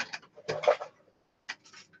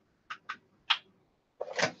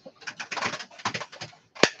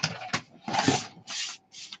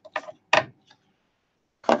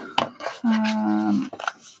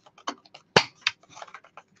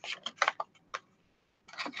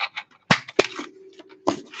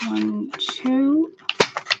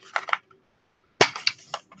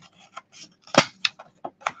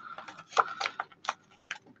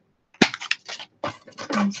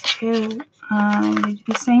 these two. I'm going to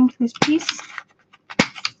do the same to this piece.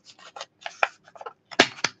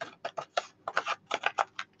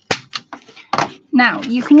 Now,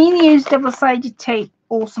 you can either use double-sided tape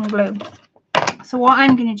or some glue. So what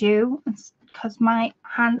I'm going to do, because my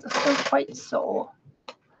hands are still quite sore,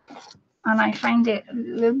 and I find it a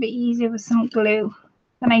little bit easier with some glue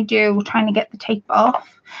than I do trying to get the tape off.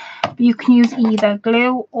 But you can use either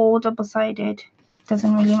glue or double-sided.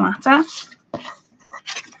 Doesn't really matter.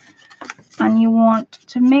 And you want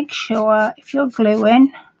to make sure, if you're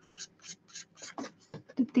gluing,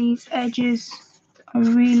 that these edges are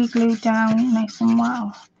really glued down nice and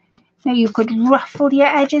well. Now you could ruffle your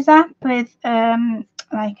edges up with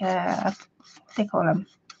like a, what do they call them?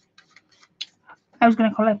 I was going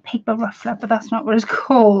to call it a paper ruffler, but that's not what it's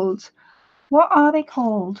called. What are they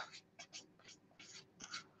called?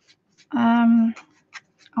 Oh,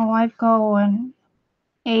 I've got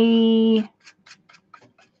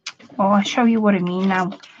I'll show you what I mean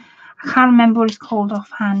now. I can't remember what it's called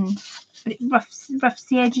offhand, but it roughs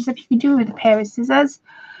the edges up. You can do it with a pair of scissors.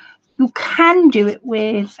 You can do it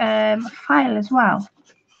with a file as well,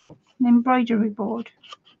 an embroidery board.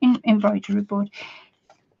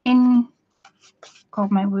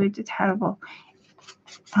 God, my words are terrible.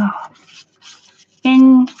 Oh,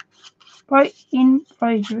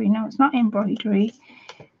 embroidery. No, it's not embroidery.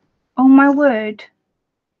 Oh my word.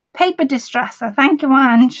 Paper distresser. Thank you,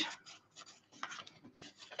 Ange.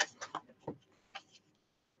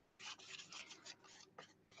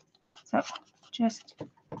 So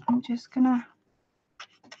I'm just gonna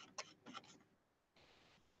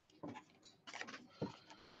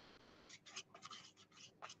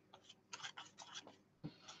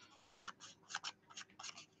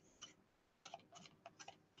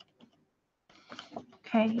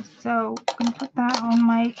okay, so I'm gonna put that on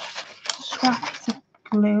my scraps of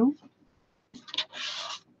glue.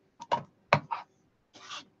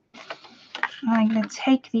 I'm going to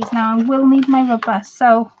take these now. I will need my rubber,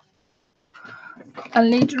 so I'll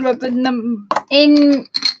need to rub them in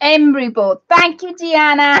emery board. Thank you,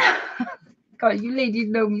 Deanna. God, you ladies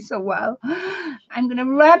know me so well. I'm going to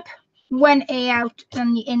rub one A out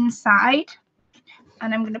on the inside,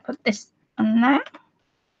 and I'm going to put this on there.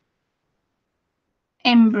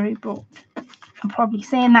 Emery board. I'm probably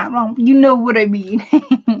saying that wrong, but you know what I mean.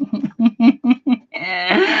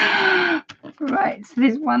 Right, so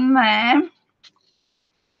there's one there.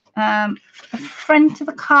 The front of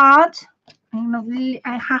the card,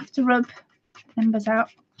 I have to rub numbers out.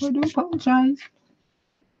 I do apologise.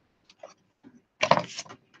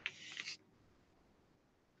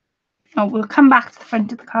 Oh, we'll come back to the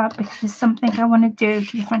front of the card because there's something I want to do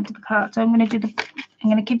to the front of the card. So I'm going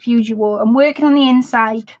to confuse you all. I'm working on the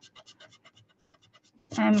inside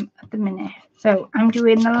at the minute. So I'm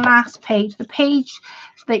doing the last page, the page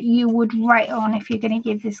that you would write on if you're going to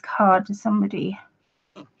give this card to somebody.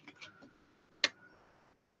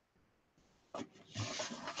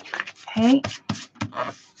 Okay.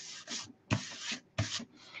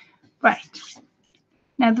 Right.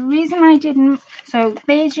 Now the reason I didn't, so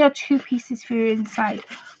there's your two pieces for your inside.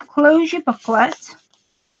 Close your booklet.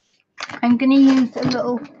 I'm going to use a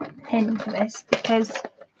little pin for this because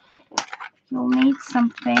you'll need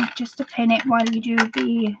something just to pin it while you do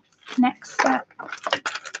the next step.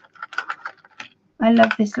 I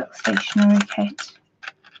love this little stationery kit.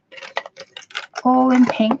 All in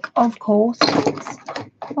pink, of course.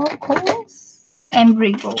 Of course.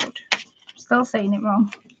 Emery board. Still saying it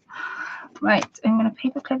wrong. Right, I'm going to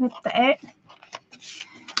paper clip it there.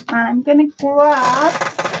 And I'm going to grab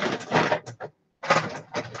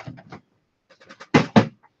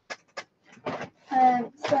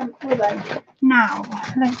some ribbon. Now,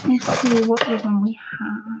 let me see what ribbon we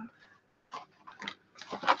have.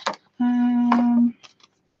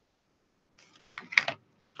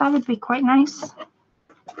 That would be quite nice.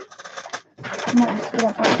 No, let's put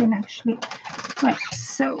that back in actually. Right,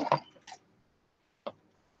 so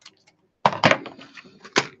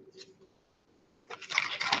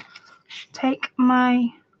take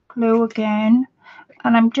my glue again,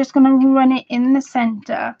 and I'm just going to run it in the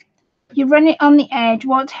center. You run it on the edge.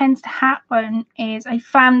 What tends to happen is, I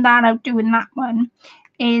found that out doing that one,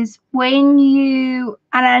 is when you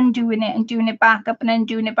are undoing it and doing it back up and then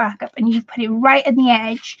doing it back up, and you put it right at the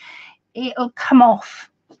edge, it'll come off.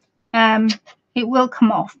 It will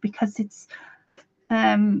come off because it's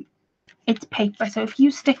paper. So if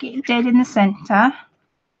you stick it dead in the center,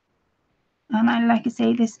 and like I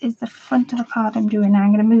say, this is the front of the card I'm doing now.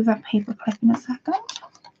 I'm going to move that paper clip in a second.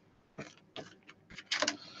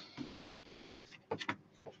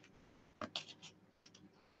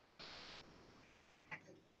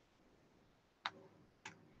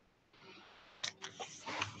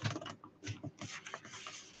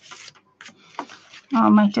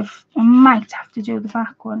 might have to do the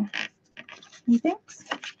back one. You think?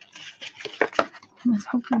 I was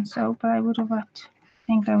hoping so, but I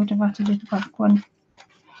think I would have had to do the back one.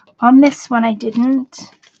 On this one I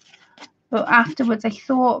didn't, but afterwards I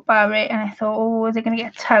thought about it and I thought, oh, is it going to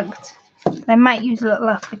get tugged? I might use a little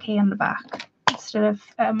applique on the back instead of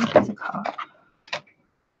a piece of card.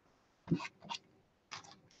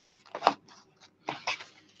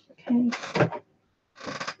 Okay.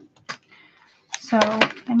 So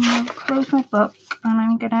I'm going to close my book and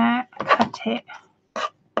I'm going to cut it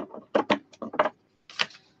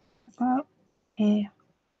about here.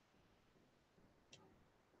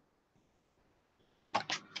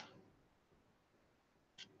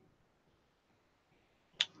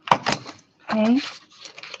 Okay,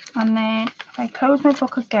 and then if I close my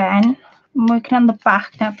book again, I'm working on the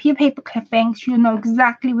back. Now, for your paper clippings, you'll know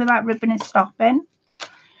exactly where that ribbon is stopping.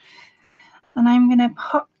 And I'm going to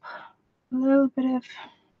pop a little bit of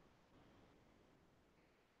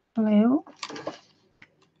blue,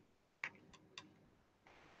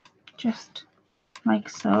 just like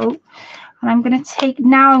so. And I'm going to take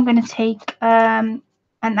an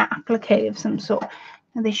applique of some sort.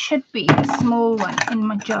 Now, there should be a small one in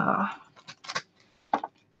my jar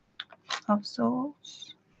of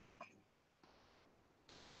sorts.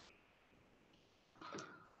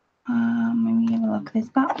 Let me have a look. There's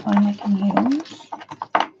that one I can use.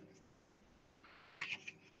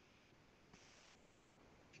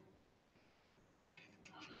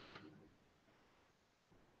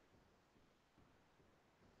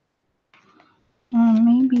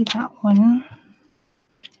 Maybe that one.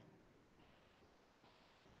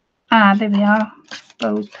 Ah, there we are.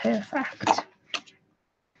 Goes perfect.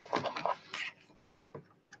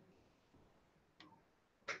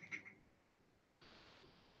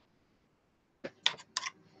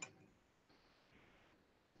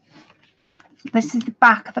 This is the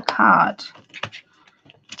back of the card.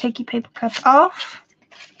 Take your paper clip off,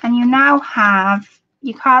 and you now have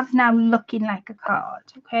your card's now looking like a card.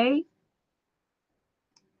 Okay.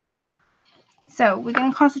 So we're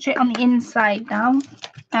going to concentrate on the inside now.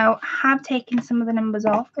 Now, I have taken some of the numbers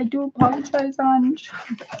off. I do apologise, Ange.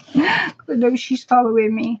 I know she's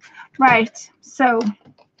following me. Right, so I'm going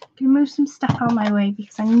to move some stuff out of my way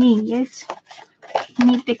because I need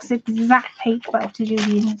this exact paper to do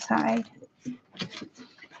the inside.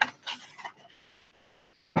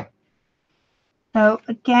 So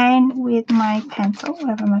again, with my pencil,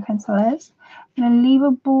 wherever my pencil is, I'm going to leave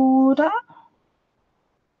a border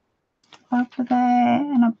over there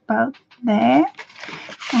and about there.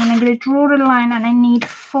 And I'm going to draw a line, and I need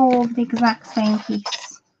 4 of the exact same piece.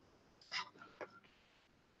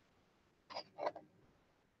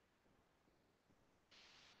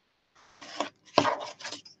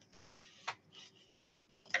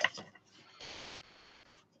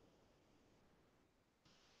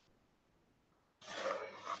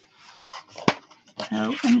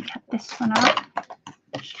 So let me cut this one out.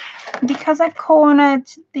 Because I've cornered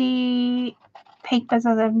the papers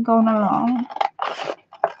as I'm going along,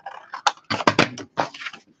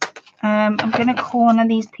 I'm going to corner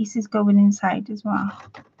these pieces going inside as well.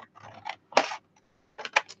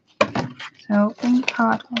 So bring your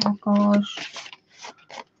card, oh gosh,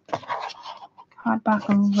 card back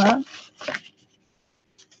over.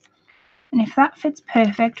 And if that fits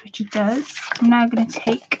perfect, which it does, I'm now going to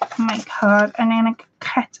take my card and I'm going to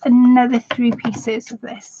cut another 3 pieces of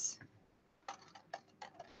this.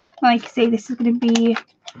 Like I say, this is going to be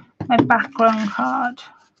my background card.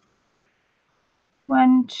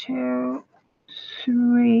 1, 2,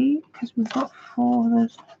 3, because we've got 4 of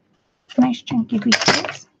those nice chunky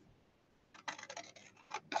pieces.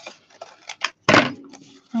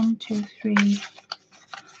 1, 2, 3.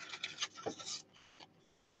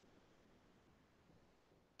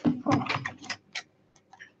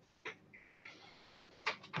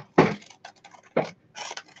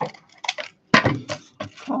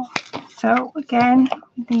 4. So again,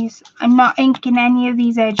 these, I'm not inking any of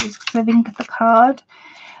these edges because I've inked the card.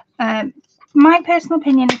 My personal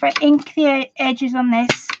opinion, if I ink the edges on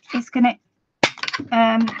this, it's going to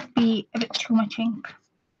be a bit too much ink.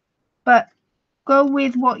 But go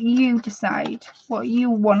with what you decide, what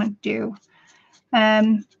you want to do.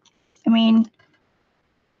 I mean,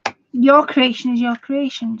 your creation is your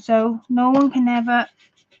creation, so no one can ever.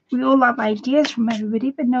 We all have ideas from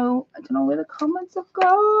everybody, but no, I don't know where the comments have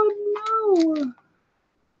gone. No.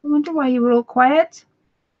 I wonder why you were all quiet.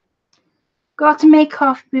 Got to make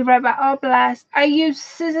coffee, be right back. Oh, bless. I use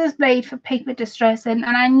scissors blade for paper distressing,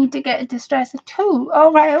 and I need to get a distresser too.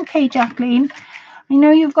 All right, okay, Jacqueline. I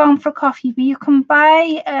know you've gone for coffee, but you can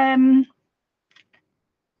buy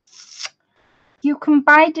you can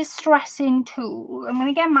buy distressing tools. I'm going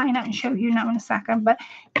to get mine out and show you now in a second, but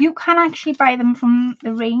you can actually buy them from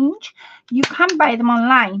the range. You can buy them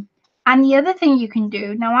online. And the other thing you can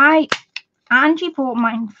do, now Angie bought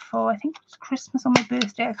mine for, I think it was Christmas or my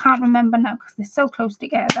birthday. I can't remember now because they're so close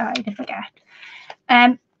together, I'd forget.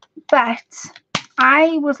 But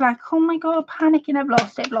I was like, oh my God, panicking, I've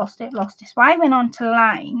lost it. So I went on to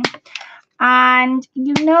line, and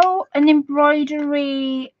you know, an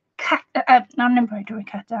embroidery cut, not an embroidery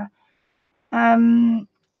cutter.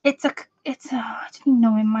 It's a, I don't even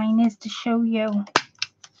know where mine is to show you.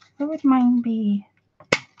 Where would mine be?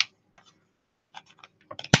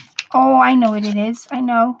 Oh, I know what it is. I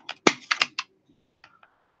know.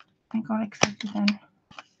 I got excited then.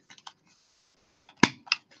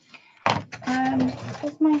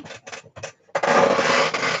 Where's my...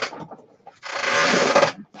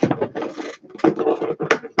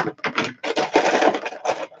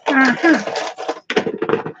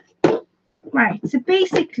 Right, so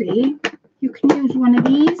basically you can use one of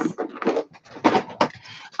these,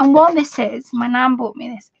 and what this is, my nan bought me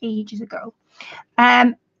this ages ago.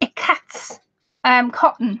 It cuts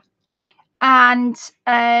cotton, and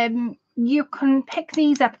you can pick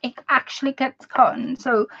these up. It actually cuts cotton.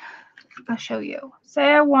 So I'll show you.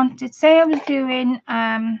 Say I was doing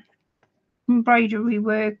embroidery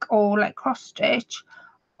work or like cross stitch.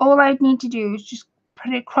 All I'd need to do is just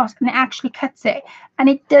put it across, and it actually cuts it, and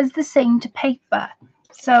it does the same to paper.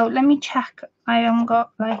 So let me check. I haven't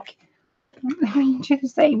got like, let me do the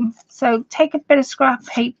same. So take a bit of scrap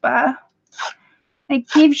paper. It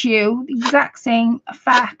gives you the exact same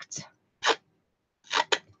effect.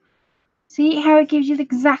 See how it gives you the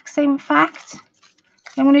exact same effect?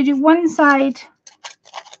 I'm going to do one side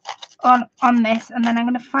on this, and then I'm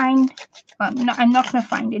going to find, well, I'm not going to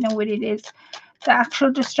find it, know what it is, the actual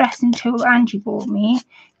distressing tool Angie bought me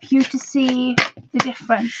for you to see the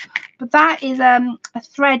difference. But that is a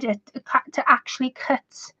threader to actually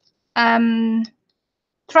cut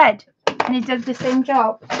thread, and it does the same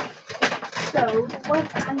job. So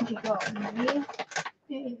what Angie got me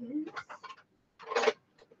is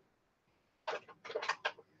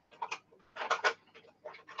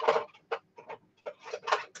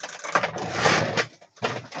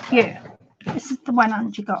here. This is the one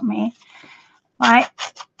Angie got me, right?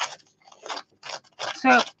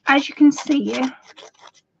 So as you can see,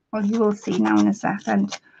 well, you will see now in a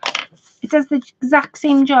second, it does the exact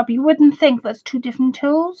same job. You wouldn't think there's two different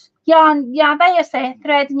tools. There you say,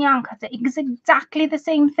 thread and yarn cutter. It's exactly the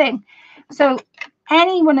same thing. So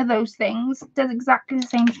any one of those things does exactly the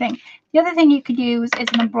same thing. The other thing you could use is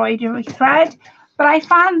an embroidery thread, but I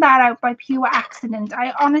found that out by pure accident.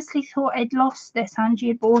 I honestly thought I'd lost this. Angie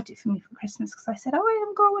had bought it for me for Christmas because I said, oh, I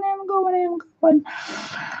am going.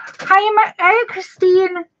 Hi,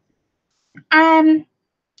 Christine.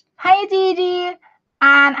 Hi, Dee Dee.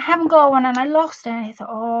 And I haven't got one, and I lost it. And I thought,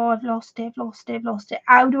 oh, I've lost it.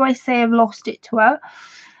 How do I say I've lost it to her?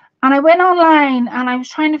 And I went online, and I was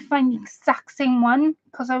trying to find the exact same one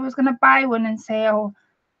because I was going to buy one and say, oh,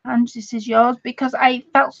 and this is yours, because I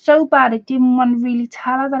felt so bad. I didn't want to really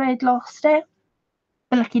tell her that I'd lost it.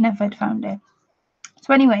 But lucky enough, I'd found it.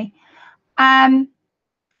 So anyway, online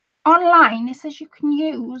it says you can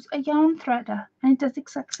use a yarn threader, and it does the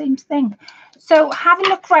exact same thing. So have a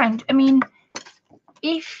look around. I mean,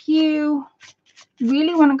 if you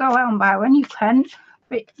really want to go out and buy one, you can,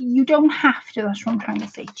 but you don't have to. That's what I'm trying to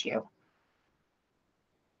say to you.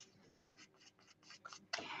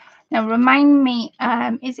 Now remind me,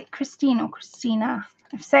 is it Christine or Christina?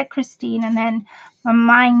 I've said Christine, and then my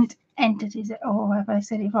mind entered, is it, oh, have I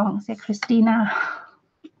said it wrong? I said Christina.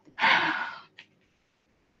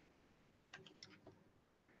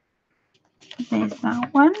 There's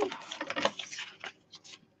that one.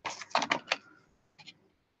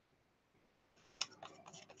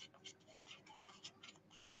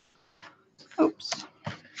 Oops.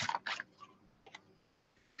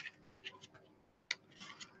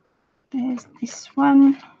 There's this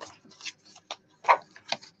one.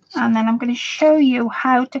 And then I'm going to show you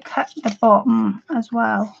how to cut the bottom as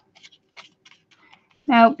well.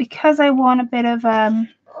 Now, because I want a bit of, I'm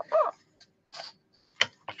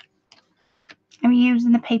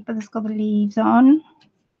using the paper that's got the leaves on.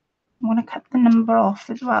 I want to cut the number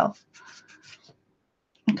off as well.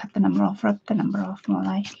 And cut the number off, rub the number off, more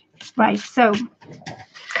like. Right, so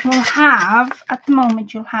we'll have, at the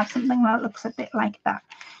moment, you'll have something that looks a bit like that.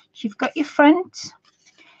 So you've got your front,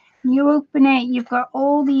 you open it, you've got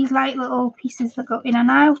all these like little pieces that go in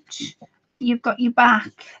and out. You've got your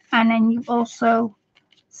back, and then you've also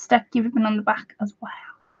stuck your ribbon on the back as well.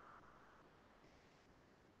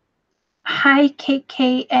 Hi,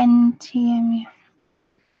 KKNTM.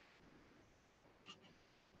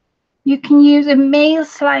 You can use a mail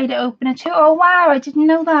slider opener too. Oh wow, I didn't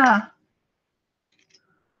know that.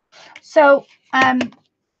 So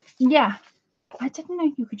yeah, I didn't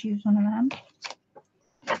know you could use one of them.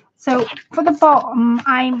 So for the bottom,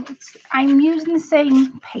 I'm using the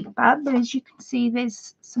same paper, but as you can see,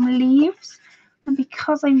 there's some leaves, and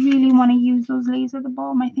because I really want to use those leaves at the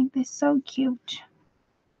bottom, I think they're so cute.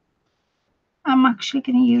 I'm actually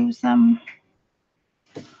going to use them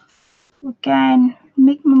again.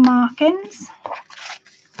 Make my markings.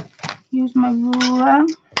 Use my ruler.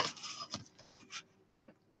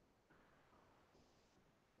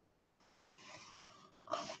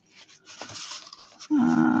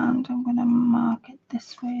 And I'm going to mark it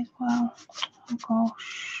this way as well. Oh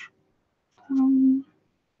gosh.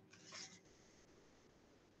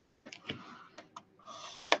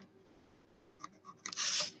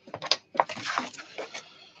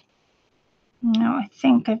 No, I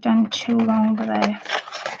think I've done too long there.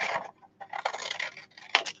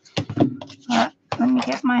 Let me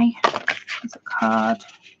get my card.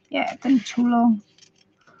 Yeah, I've done too long.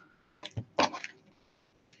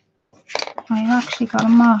 I've actually got a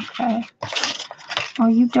mark there. Oh,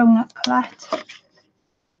 you donut Colette.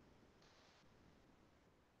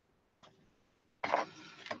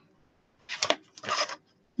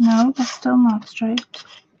 No, that's still not straight.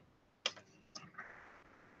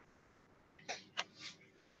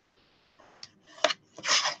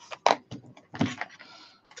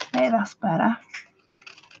 Okay, that's better.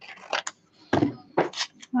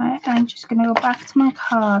 Right, I'm just going to go back to my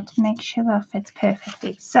card to make sure that fits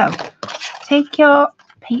perfectly. So, take your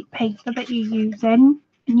paper that you're using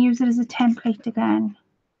and use it as a template again.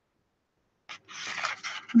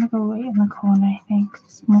 I'm going to go right in the corner, I think.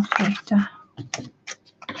 It's more straighter.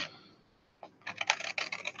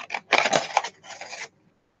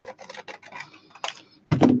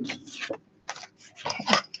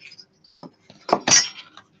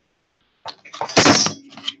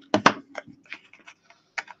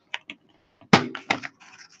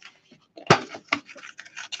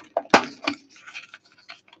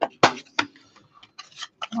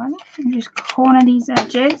 One, and just corner these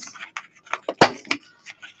edges.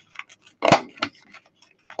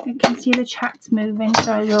 You can see the chat's moving,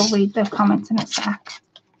 so I will read the comments in a sec.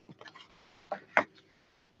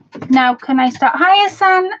 Now, can I start? Hiya,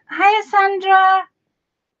 Sandra.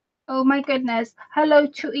 Oh my goodness. Hello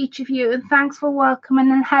to each of you, and thanks for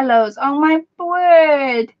welcoming and hellos. Oh my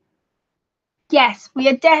word. Yes, we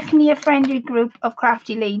are definitely a friendly group of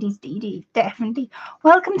crafty ladies, Dee Dee. Definitely.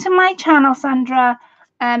 Welcome to my channel, Sandra.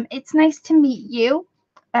 It's nice to meet you.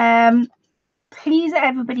 Please,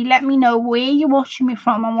 everybody, let me know where you're watching me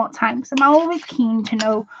from and what time, because I'm always keen to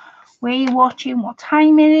know where you're watching, what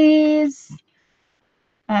time it is,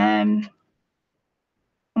 and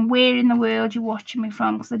where in the world you're watching me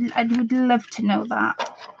from, because I would love to know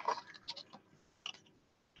that.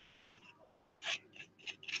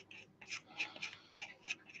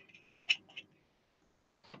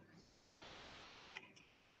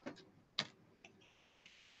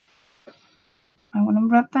 I want to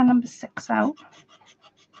rub that number 6 out.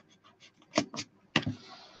 And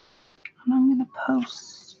I'm going to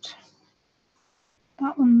post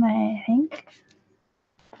that one there, I think.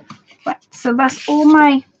 Right, so that's all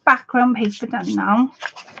my background paper done now.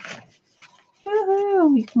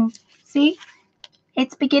 Woohoo! You can see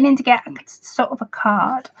it's beginning to get sort of a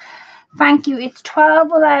card. Thank you. It's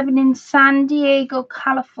 12:11 in San Diego,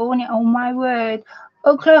 California. Oh my word.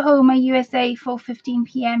 Oklahoma, USA, 4:15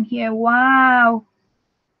 p.m. here. Wow.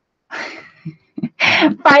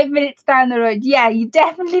 5 minutes down the road. Yeah, you're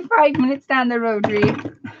definitely 5 minutes down the road,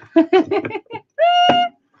 Reeve.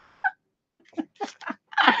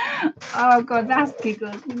 Oh god, that's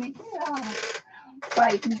giggles.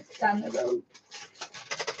 5 minutes down the road.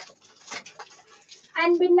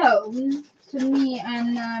 Unbeknownst to me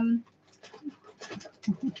and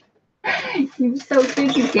you're so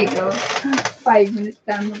good, you giggle. 5 minutes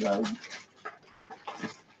down the road.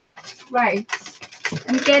 Right.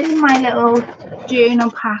 I'm getting my little journal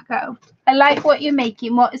pack out. I like what you're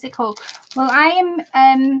making. What is it called? Well,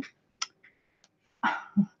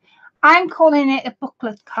 I'm calling it a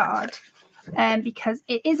booklet card, because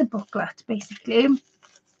it is a booklet basically.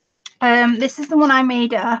 This is the one I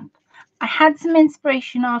made up. I had some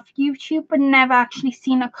inspiration off YouTube, but never actually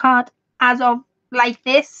seen a card as of like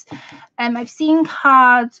this. I've seen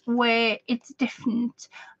cards where it's different.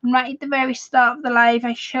 And right at the very start of the live,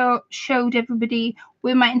 I showed everybody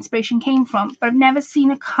where my inspiration came from, but I've never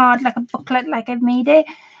seen a card like a booklet like I've made it.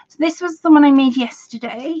 So this was the one I made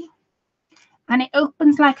yesterday. and it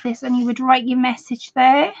opens like this, and you would write your message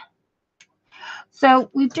there. So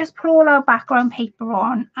we've just put all our background paper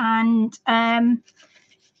on, and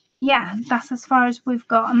yeah, that's as far as we've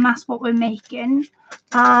got, and that's what we're making.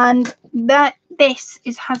 And this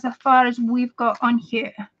is as far as we've got on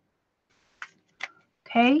here.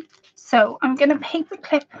 Okay, so I'm going to paper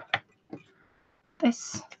clip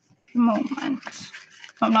this moment.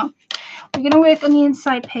 I'm not. We're going to work on the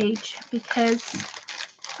inside page because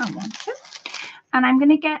I want to. And I'm going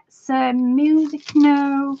to get some music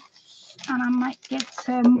notes, and I might get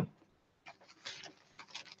some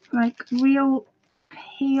like real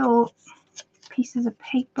pale pieces of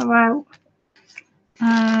paper out.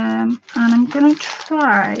 And I'm going to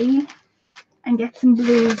try and get some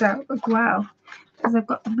blues out as well, because I've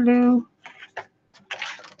got the blue.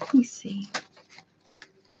 Let me see.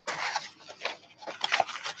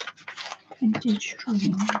 Vintage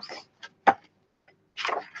dreams.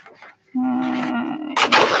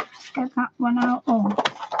 Get that one out. Oh,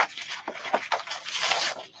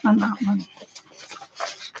 and that one.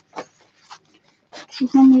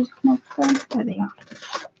 These my music notes then. There they are.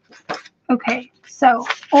 Okay, so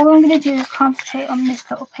all I'm going to do is concentrate on this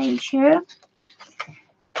little page here.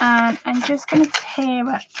 And I'm just going to tear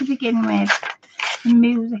up to begin with the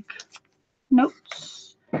music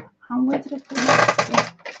notes. And where did I put it?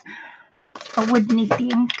 I would need the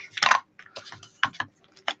ink.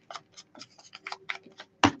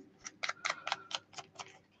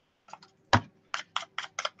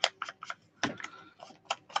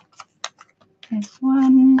 There's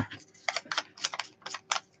 1,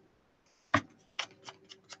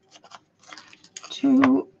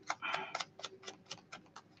 2,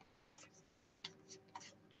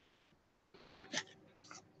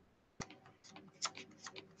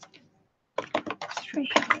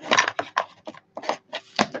 3.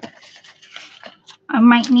 I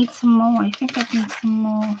might need some more. I think I need some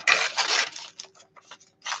more.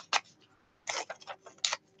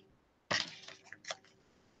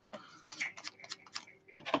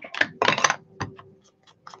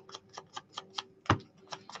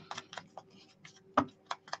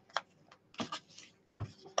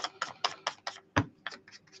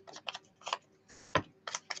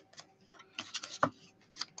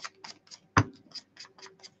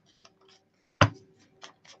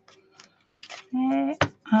 There,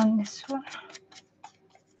 and this one.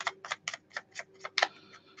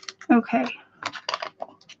 Okay.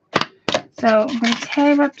 So I'm going to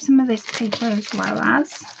tear up some of this paper as well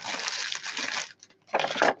as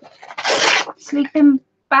sleeping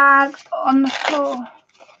bag on the floor.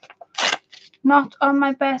 Not on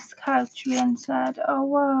my best couch, Rian said. Oh,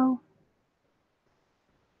 wow.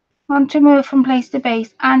 Want to move from place to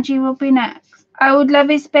base. Angie will be next. I would love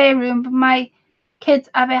a spare room, but my kids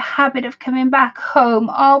have a habit of coming back home.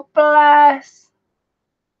 Oh, bless.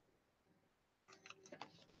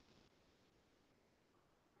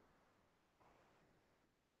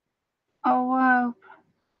 Oh, wow.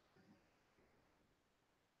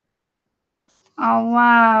 Oh,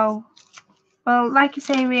 wow. Well, like I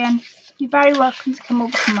say, Rian, you're very welcome to come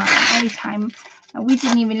over tomorrow anytime. We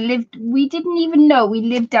didn't even know we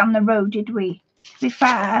lived down the road, did we? To be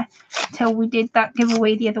fair, till we did that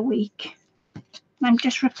giveaway the other week. I'm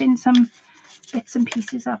just ripping some bits and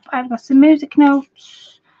pieces up. I've got some music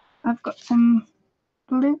notes. I've got some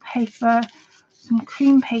blue paper, some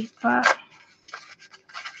cream paper,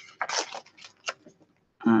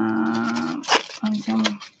 and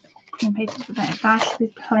some cream paper for that. That should be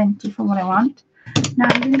plenty for what I want. Now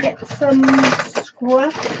I'm going to get some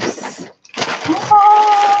scraps.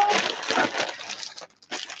 Oh!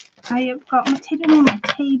 I have got my table, and my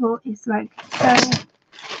table is like so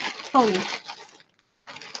full.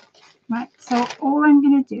 Right, so all I'm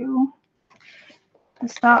going to do to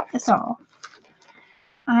start this off,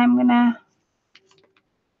 I'm going to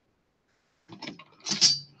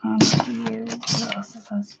use, what else is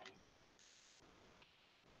this?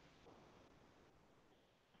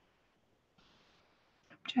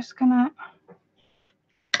 Just going to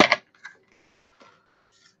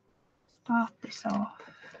start this off.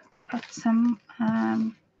 Put some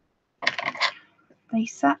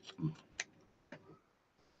lace up.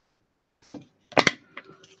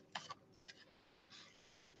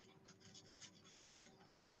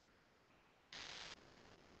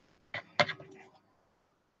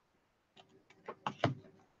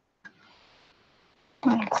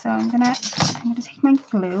 Right, so I'm gonna take my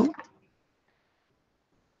glue,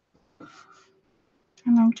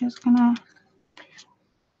 and I'm just gonna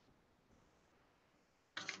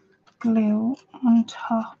glue on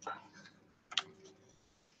top.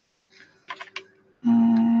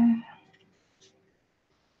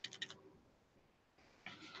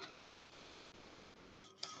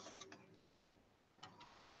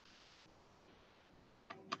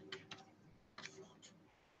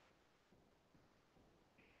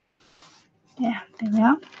 Yeah, there we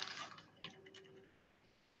are.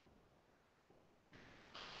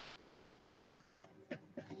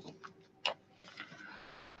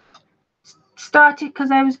 Started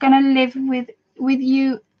because I was going to live with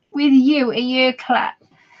you a year, Claire.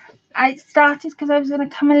 I started because I was going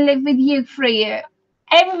to come and live with you for a year.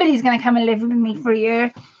 Everybody's going to come and live with me for a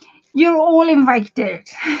year. You're all invited.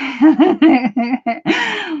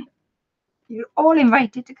 You're all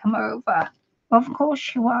invited to come over. Of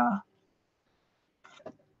course you are.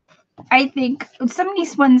 I think somebody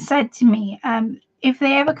once said to me, if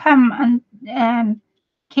they ever come and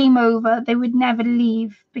came over, they would never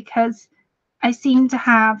leave because I seem to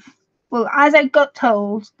have, well, as I got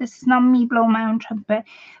told, this is not me blowing my own trumpet,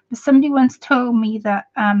 but somebody once told me that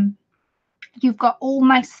you've got all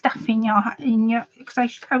my stuff in your, because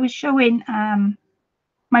I was showing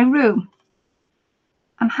my room,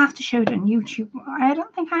 and have to show it on YouTube. I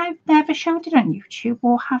don't think I've never showed it on YouTube,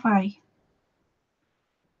 or have I?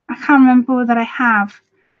 I can't remember whether I have.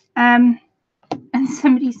 And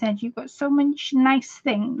somebody said you've got so much nice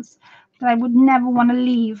things that I would never want to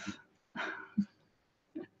leave.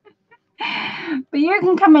 But you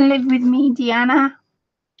can come and live with me, Deanna.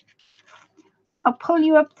 I'll pull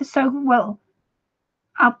you up the sofa. Well,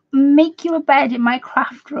 I'll make you a bed in my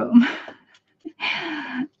craft room.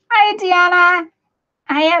 Hi, Deanna.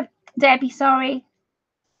 Hiya, Debbie. Sorry.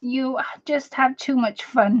 You just have too much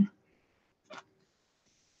fun.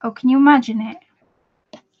 Oh, can you imagine it?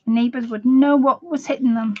 The neighbours would know what was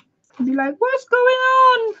hitting them. They'd be like, what's going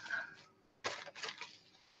on?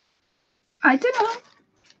 I don't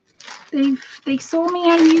know. They saw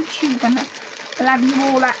me on YouTube and they'll have you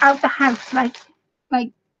all out the house like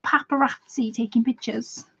paparazzi taking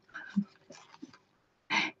pictures.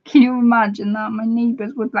 Can you imagine that? My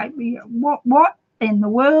neighbours would like be, what in the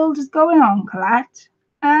world is going on, Colette?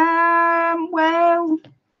 Well,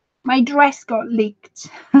 my dress got leaked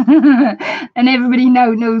and everybody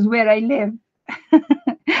now knows where I live.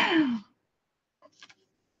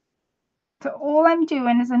 So all I'm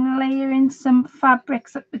doing is I'm layering some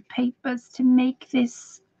fabrics up with papers to make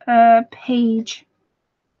this page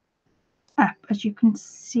up, as you can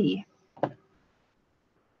see.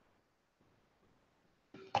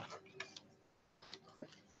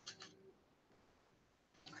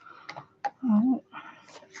 Oh.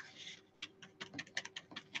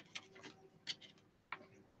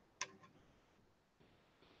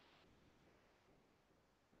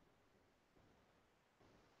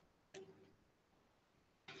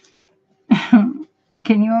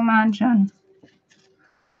 Can you imagine?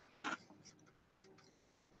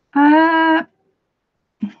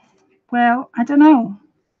 Well, I don't know.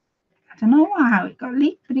 I don't know how it got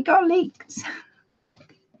leaked, but it got leaked.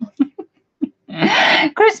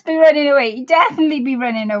 Chris be running away. He'd definitely be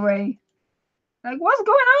running away. Like, what's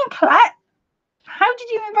going on, Colette? How did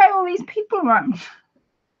you invite all these people around?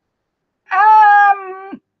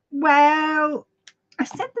 Well, I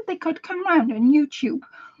said that they could come round on YouTube.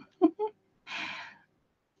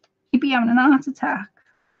 He'd be having an heart attack.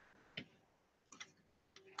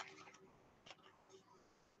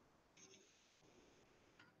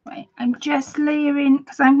 Right, I'm just layering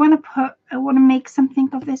because I want to make something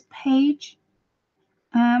of this page.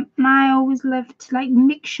 And I always love to like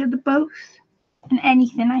mixture the both in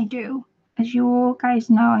anything I do. As you all guys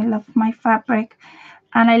know, I love my fabric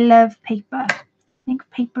and I love paper. I think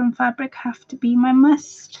paper and fabric have to be my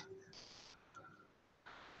must.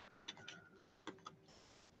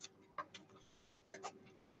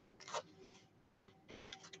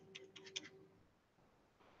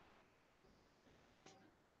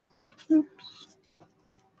 Oops.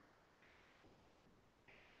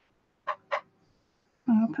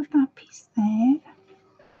 I'll put that piece there.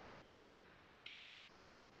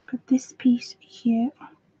 Put this piece here.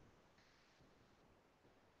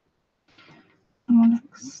 I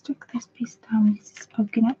want to stick this piece down because it's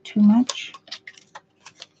poking up too much.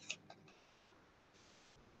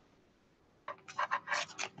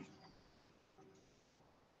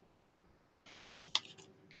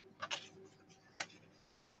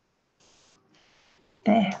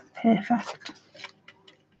 There, perfect.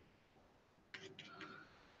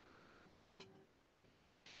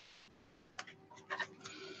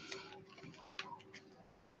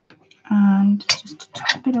 And just to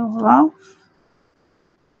top it all off,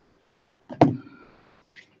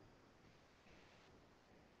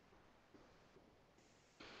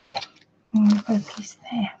 and put a piece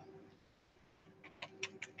there.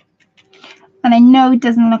 And I know it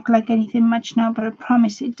doesn't look like anything much now, but I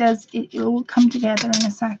promise it does. It will come together in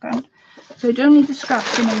a second. So I don't need the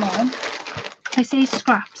scraps anymore. I say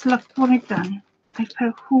scraps. Look what I've done. I put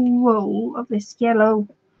a whole roll of this yellow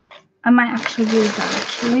I might actually use that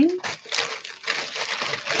actually.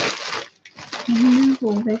 Remove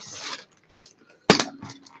all this.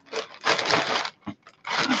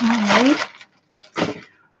 Alright.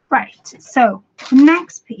 Right, so the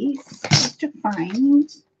next piece is to find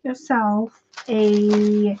yourself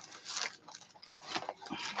a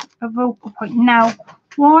vocal point. Now,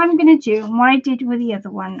 what I'm going to do, and what I did with the other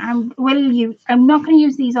one, I'm not going to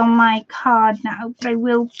use these on my card now, but I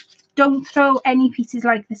will. Don't throw any pieces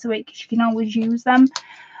like this away because you can always use them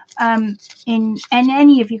in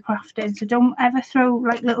any of your crafting. So don't ever throw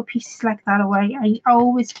like little pieces like that away. I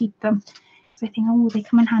always keep them. I think, oh, they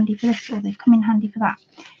come in handy for this, or they come in handy for that.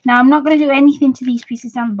 Now, I'm not going to do anything to these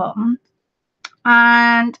pieces down the bottom.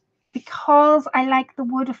 And because I like the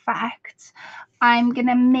wood effect, I'm going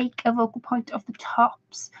to make a vocal point of the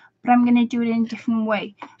tops, but I'm going to do it in a different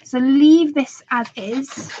way. So leave this as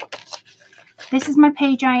is. This is my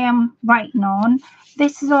page I am writing on.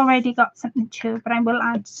 This has already got something to it, but I will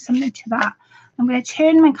add something to that. I'm going to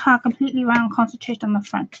turn my card completely around, concentrate on the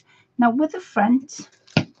front. Now, with the front,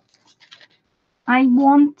 I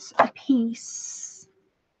want a piece.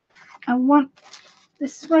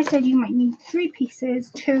 This is why I said you might need 3 pieces,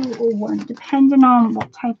 2 or 1, depending on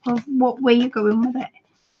what way you're going with it.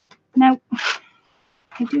 Now,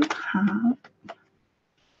 I do have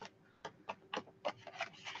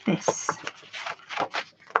this,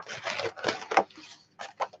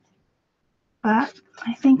 but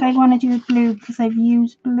I think I want to do blue because I've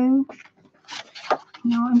used blue.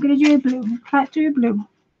 No, I'm going to do a blue. Let's do a blue.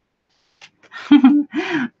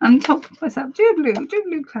 I'm talking to myself. Do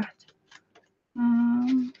blue, Cat.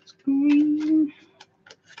 Green,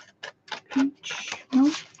 peach. No,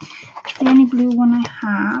 it's the only blue one I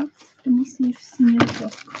have. Let me see if it's in the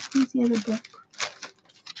book. Where's the other book?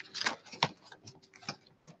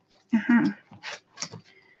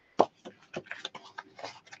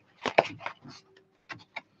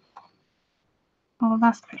 Oh,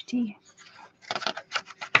 that's pretty.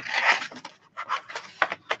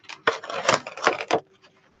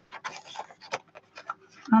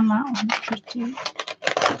 And that one's pretty.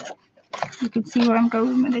 You can see where I'm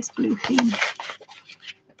going with this blue theme.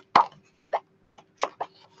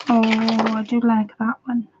 Oh, I do like that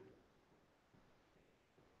one.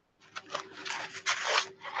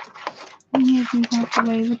 Maybe that's the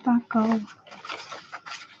way would that go?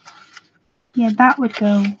 Yeah, that would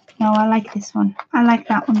go. No, I like this one. I like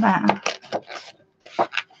that one better.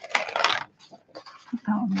 That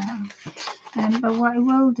one better. But what I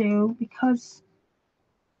will do, because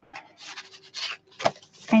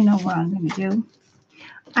I know what I'm going to do,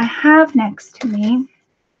 I have next to me,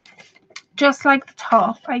 just like the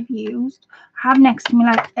top I've used, I have next to me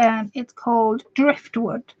like it's called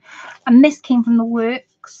driftwood, and this came from the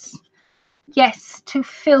works. Yes, to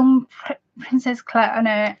film Princess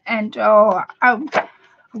Claire and oh, I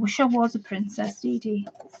wish I was a princess, Dee Dee.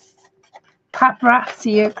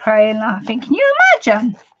 Paparazzi are crying, laughing. Can you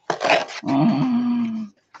imagine?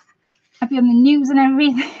 I'd be on the news and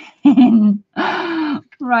everything.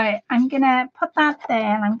 Right, I'm gonna put that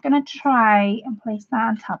there, and I'm gonna try and place that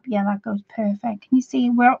on top. Yeah, that goes perfect. Can you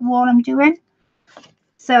see what I'm doing?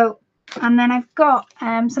 So, and then I've got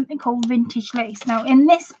something called vintage lace. Now, in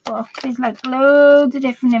this book, there's like loads of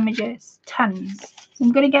different images, tons. So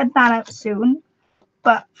I'm gonna get that out soon.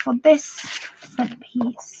 But for this front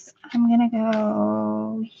piece, I'm gonna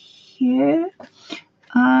go here.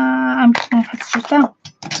 I'm just gonna cut straight down.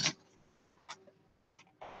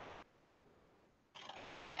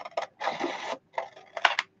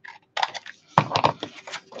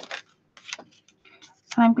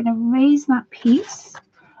 So I'm going to raise that piece,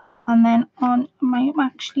 and then on my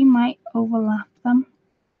actually might overlap them,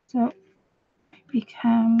 so it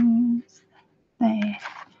becomes there.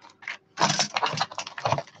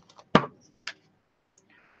 I'll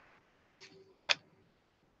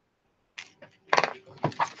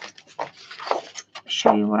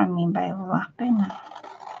show you what I mean by overlapping.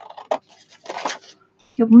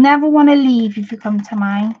 You'll never want to leave if you come to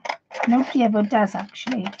mine. Nobody ever does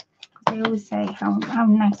actually. They always say how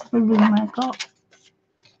nice of a room I got.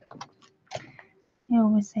 They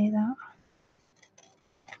always say that.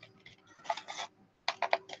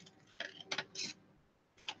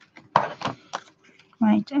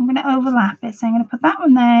 Right, I'm going to overlap it. So I'm going to put that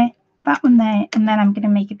one there, and then I'm going to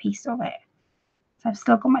make a piece of it. So I've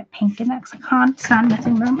still got my pink in there because I can't stand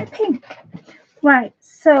nothing without my pink. Right,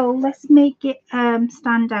 so let's make it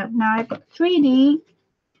stand out. Now I've got 3D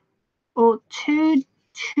or 2D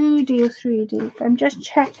or 3D. I'm just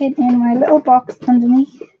checking in my little box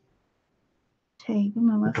underneath. Okay,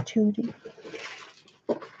 no, that's 2D.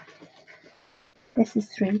 This is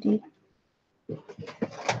 3D.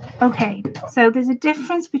 Okay, so there's a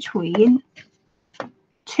difference between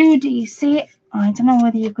 2D. See, I don't know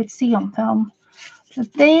whether you could see on film. So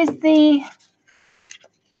there's the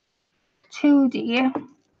 2D,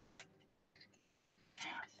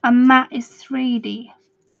 and that is 3D.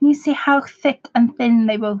 You see how thick and thin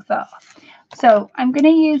they both are. So I'm going to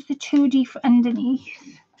use the 2D for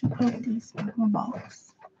underneath. Put these in the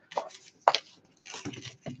box.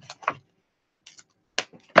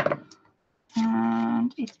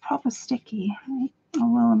 And it's proper sticky, I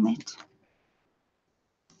will admit.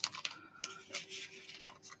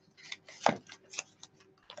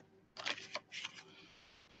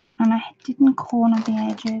 And I didn't corner the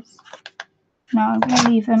edges. No, I'm going to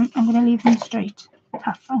leave them. I'm going to leave them straight.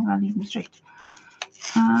 Tough. I'm going to leave them straight.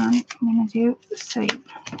 And I'm going to do the same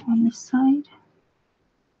on this side.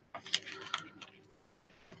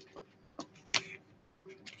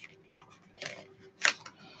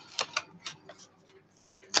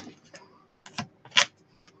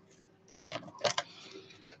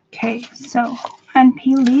 Okay, so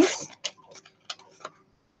unpeel these.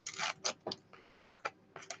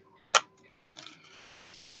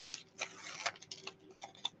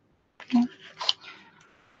 Okay.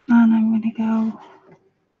 And I'm going to go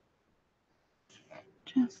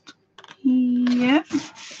just here.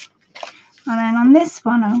 And then on this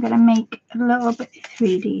one, I'm going to make a little bit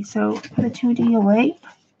 3D. So put the 2D away.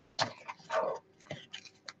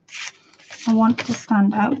 I want it to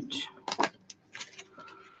stand out.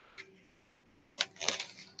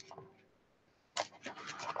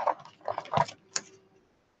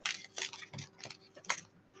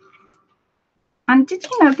 And did you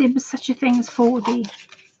know there was such a thing as 4D?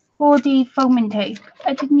 4D foaming tape.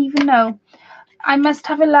 I didn't even know. I must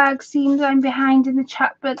have a lag. Seems I'm behind in the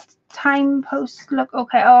chat, but time post look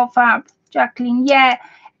okay. Oh, fab. Jacqueline. Yeah,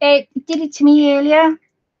 it did it to me earlier.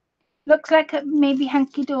 Looks like it maybe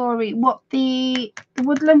hunky dory. What the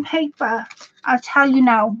woodland paper? I'll tell you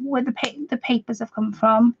now where the papers have come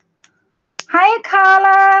from. Hi,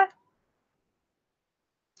 Carla.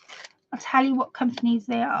 I'll tell you what companies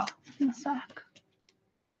they are in a sec.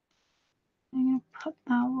 I'm going to put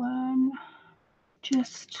that one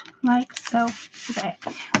just like so there.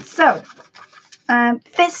 So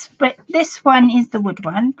this one is the wood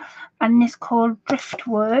one, and it's called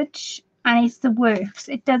Driftwood, and it's the works.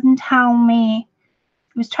 It doesn't tell me.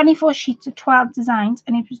 It was 24 sheets of 12 designs,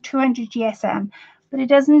 and it was 200 GSM, but it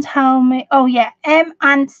doesn't tell me. Oh yeah,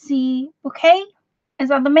 M&C Bouquet, is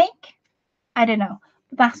that the make? I don't know,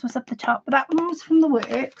 but that's what's up the top. But that one was from the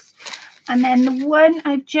works. And then the one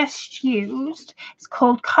I just used is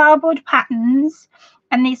called Cardboard Patterns,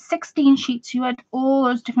 and there's 16 sheets. You had all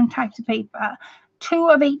those different types of paper, 2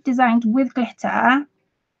 of 8 designs with glitter,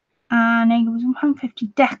 and it was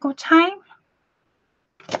 £150. Deco Time.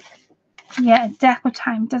 Yeah, Deco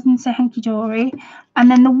Time. Doesn't say hunky dory. And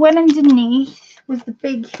then the one underneath was the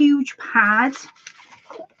big, huge pad.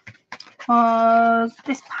 Was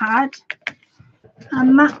this pad,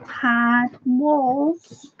 and that pad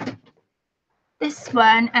was this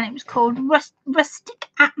one, and it was called Rustic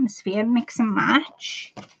Atmosphere Mix and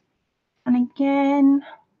Match. And again,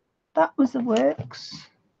 that was the works,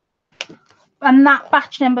 and that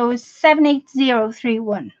batch number was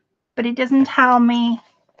 78031, but it doesn't tell me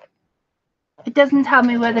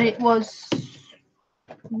whether it was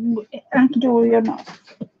hunky dory or not.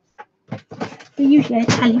 But usually I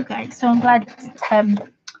tell you guys, so I'm glad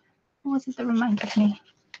what was it that reminded me?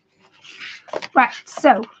 Right,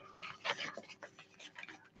 so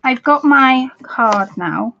I've got my card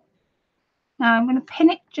now. Now I'm going to pin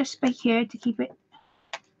it just by here to keep it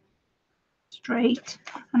straight,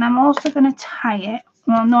 and I'm also going to tie it.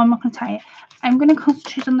 Well, no, I'm not going to tie it. I'm going to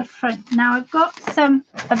concentrate on the front. Now I've got some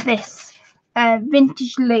of this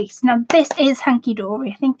vintage lace. Now this is hunky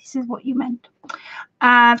dory. I think this is what you meant.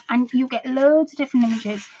 And you get loads of different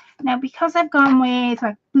images. Now because I've gone with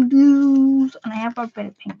like blues and I have got a bit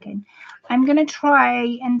of pink in, I'm going to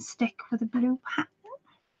try and stick with a blue pattern.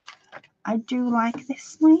 I do like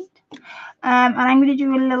this made. And I'm going to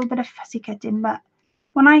do a little bit of fussy cutting, but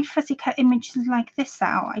when I fussy cut images like this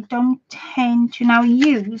out, I don't tend to. Now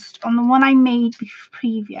used on the one I made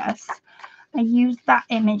previous, I used that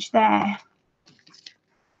image there.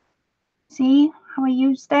 See how I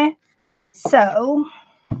used it? So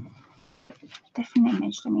different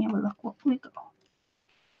image. Let me have a look what we got.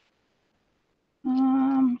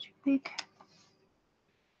 Too big.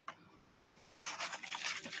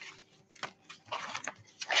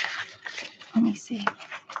 Let me see.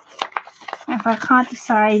 If I can't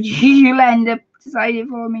decide, you'll end up deciding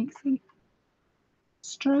for me.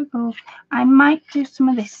 Struggle. I might do some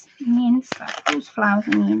of this in the inside. Those flowers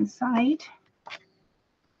on the inside.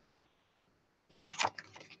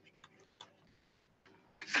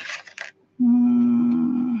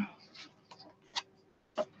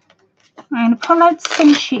 going to pull out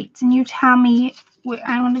some sheets and you tell me,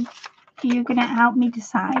 you're going to help me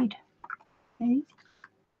decide. Okay.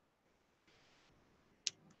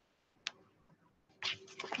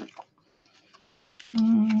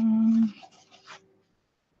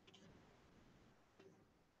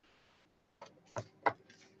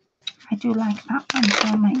 I do like that one, so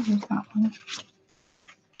I might use that one.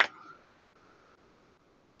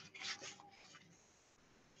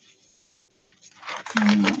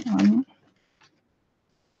 And that one.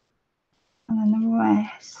 And then the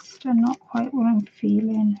rest are not quite what I'm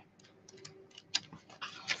feeling.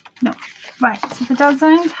 No. Right, so the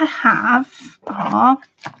designs I have are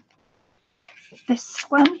this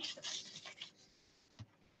one,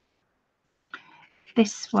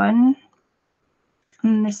 this one,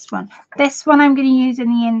 and this one. This one I'm going to use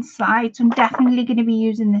in the inside, so I'm definitely going to be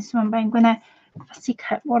using this one, but I'm going to fussy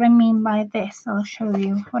cut what I mean by this. I'll show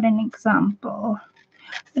you for an example.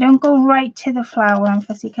 I don't go right to the flower when I'm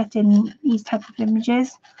fussy cutting these type of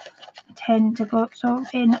images. I tend to go sort of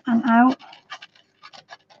in and out.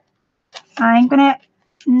 I'm going to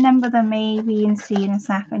number them A, B, and C in a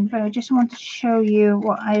second, but I just want to show you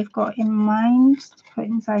what I've got in mind to put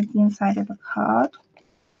inside the inside of the card.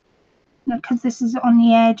 Because this is on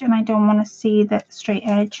the edge and I don't want to see the straight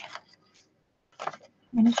edge.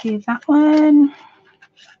 I'm going to use that one.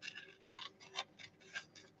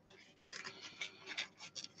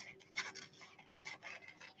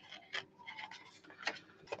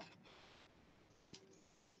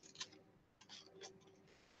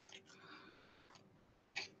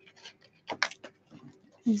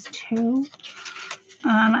 There's two.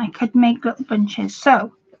 And I could make little bunches.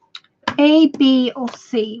 So A, B, or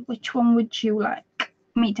C, which one would you like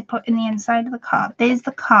me to put in the inside of the card? There's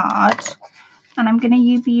the card. And I'm going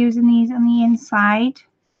to be using these on the inside.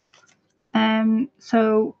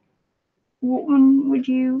 So what one would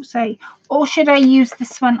you say? Or should I use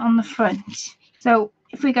this one on the front? So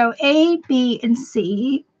if we go A, B, and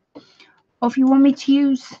C, or if you want me to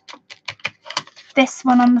use this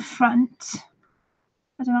one on the front,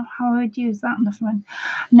 I don't know how I would use that on the front.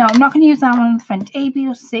 No, I'm not going to use that one on the front. A, B,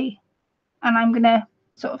 or C. And I'm going to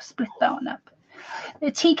sort of split that one up.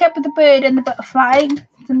 The teacup with the bird and the butterfly.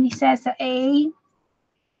 Somebody says that A.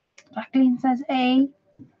 Jacqueline says A.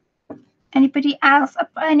 Anybody else?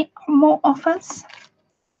 Any more offers?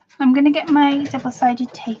 I'm going to get my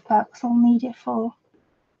double-sided tape out because I'll need it for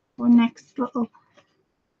next little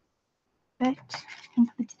bit. And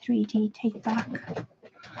put the 3D tape back.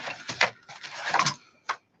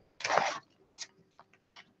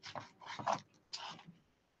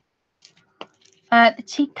 The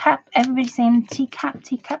teacup. Everybody's saying teacup,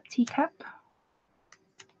 teacup, teacup.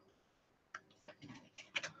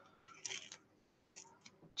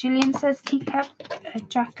 Gillian says teacup.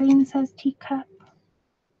 Jacqueline says teacup.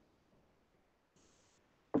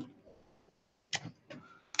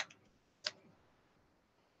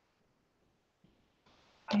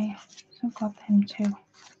 Okay, so I've got them too.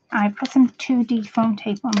 I put some 2D foam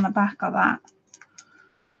tape on the back of that.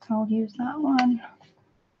 So I'll use that one.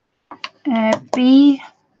 B,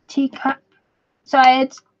 teacup. So I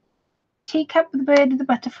had teacup with the bird and the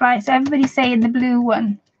butterfly. So everybody's saying the blue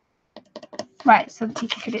one. Right, so the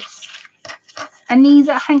teacup it is. And these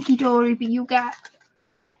are hanky-dory, but you get, I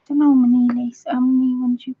don't know how many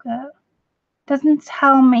ones you get. Doesn't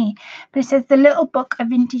tell me, but it says the little book of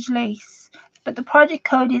vintage lace. But the project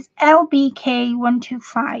code is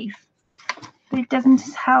LBK125. But it doesn't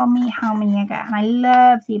tell me how many I get. And I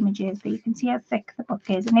love the images, but you can see how thick the book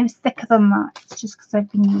is. And it was thicker than that. It's just because I've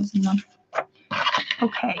been using them.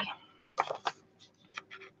 Okay.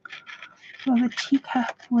 So the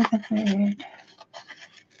teacup with a bird.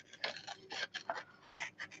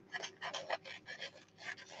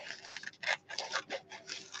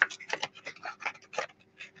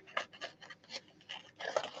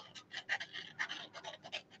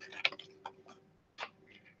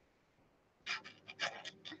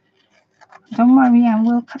 Don't worry, I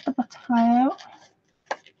will cut the butterfly out.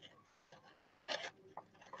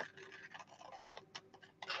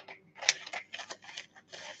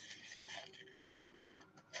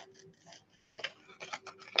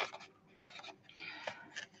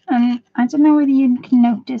 And I don't know whether you can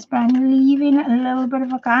notice, but I'm leaving a little bit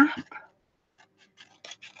of a gap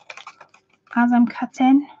as I'm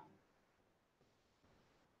cutting.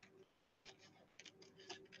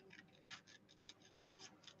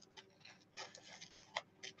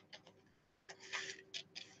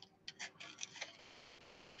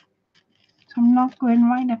 So I'm not going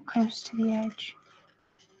right up close to the edge.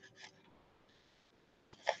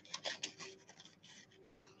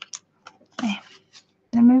 There.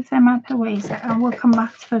 I'm going to move them out of the way a second. We'll come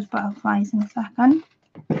back to those butterflies in a second.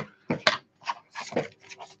 Bring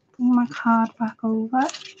my card back over.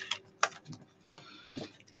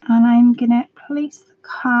 And I'm going to place the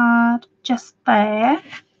card just there.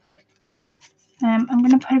 I'm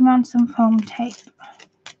going to put him on some foam tape.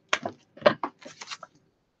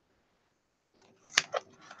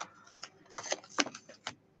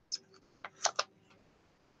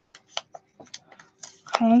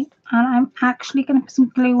 Okay, and I'm actually going to put some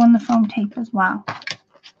glue on the foam tape as well.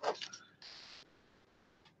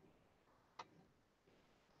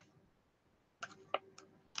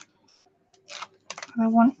 I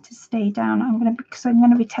want it to stay down. Because I'm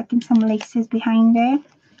going to be tucking some laces behind there.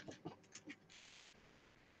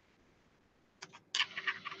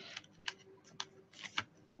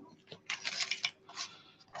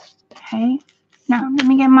 Okay, now let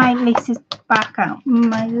me get my laces back out.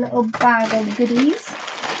 My little bag of goodies.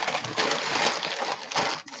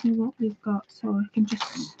 Let's see what we've got, so I can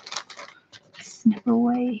just snip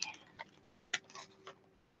away.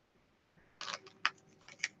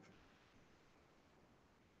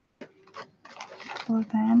 For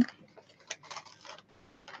them.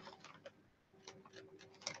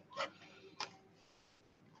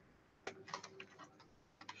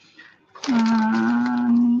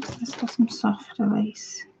 And let's get some softer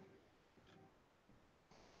lace.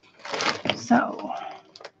 So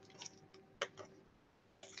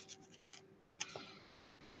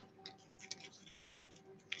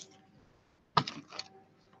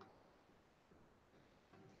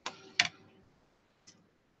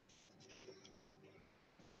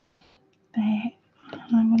there, and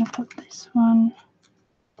I'm going to put this one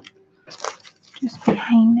just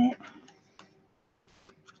behind it.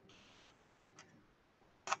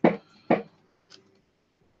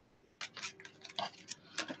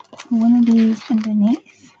 One of these underneath.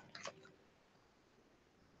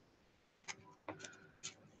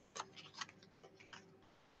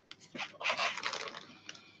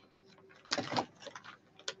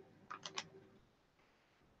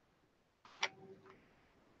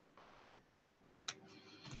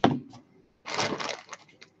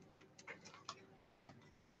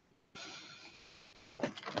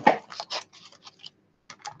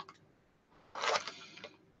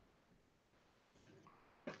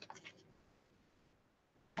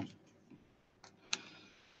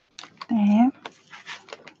 There.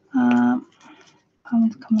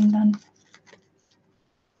 It's coming down.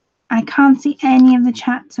 I can't see any of the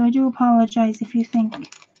chat, so I do apologise if you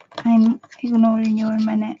think I'm ignoring you in a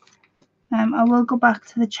minute. I will go back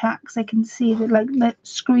to the chat because I can see that like the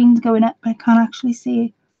screen's going up, but I can't actually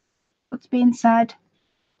see what's being said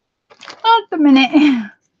at the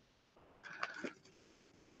minute.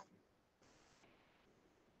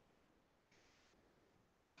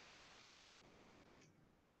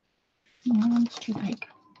 It's too big.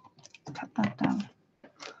 Cut that down.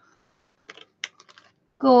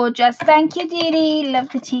 Gorgeous. Thank you, Dee Dee. Love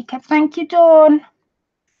the teacup. Thank you, Dawn.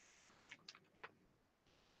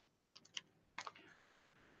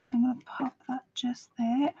 I'm going to pop that just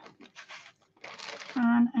there.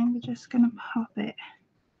 And I'm just going to pop it.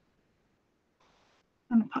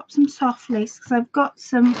 I'm going to pop some soft lace because I've got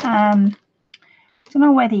some, I don't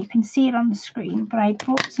know whether you can see it on the screen, but I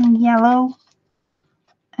brought some yellow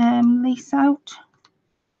lace out.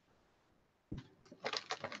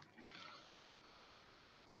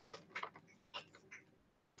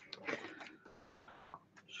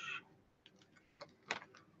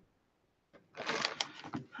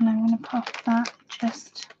 And I'm going to pop that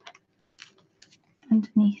just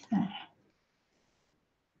underneath there.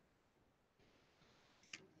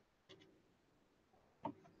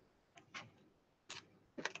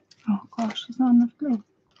 Oh gosh, there's not enough glue.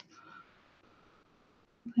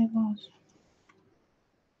 There was.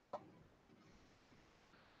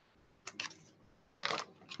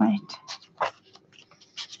 Right.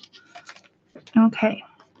 Okay.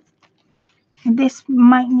 And this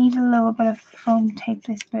might need a little bit of foam tape,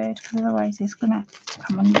 this bird, because otherwise it's going to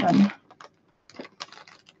come undone.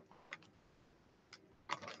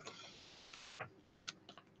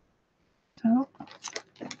 So,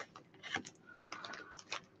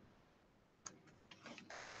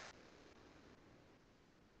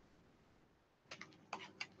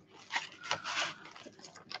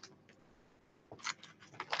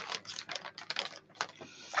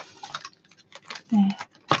 there.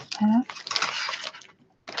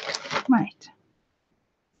 Right.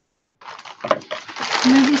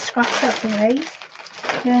 Move these scraps out the way.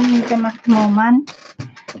 Don't need them at the moment.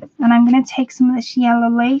 And I'm going to take some of this yellow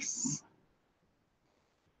lace.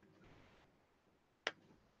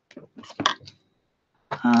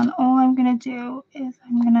 And all I'm going to do is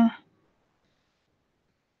I'm going to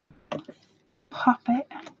pop it,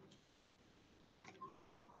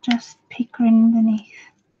 just peeking underneath.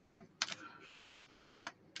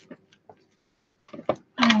 And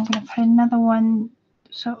I'm going to put another one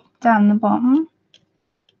sort of down the bottom.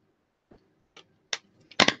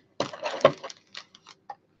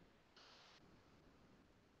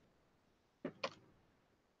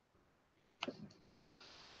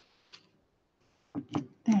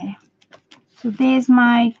 There. So there's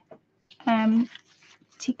my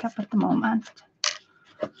teacup at the moment.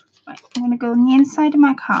 Right, I'm going to go on the inside of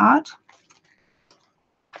my card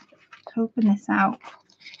to open this out.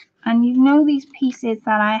 And you know these pieces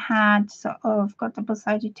that I had sort of got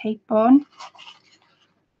double-sided tape on?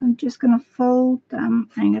 I'm just going to fold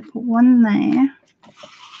them. I'm going to put one there.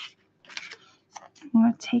 I'm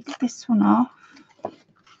going to take this one off. And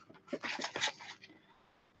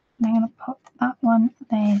I'm going to put that one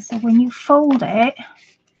there. So when you fold it,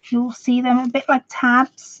 you'll see them a bit like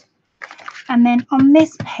tabs. And then on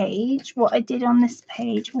this page, what I did on this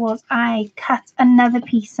page was I cut another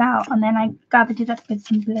piece out and then I gathered it up with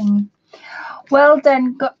some bling. Well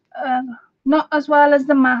done. Not as well as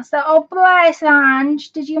the master. Oh, bless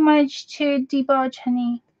Ange. Did you manage to debudge,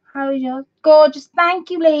 honey? How is yours? Gorgeous.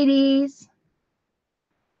 Thank you, ladies.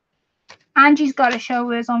 Angie's got to show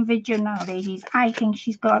hers on video now, ladies. I think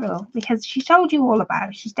she's got to, because she told you all about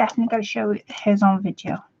it. She's definitely got to show hers on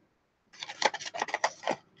video.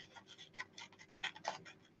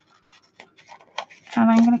 And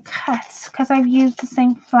I'm going to cut, because I've used the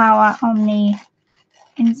same flower on the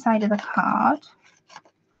inside of the card.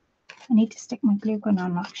 I need to stick my glue gun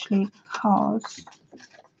on, actually, because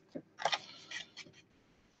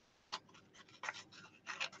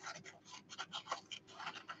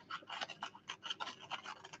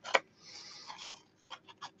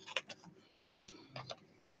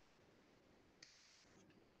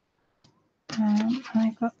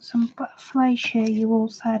I've got some butterflies here you all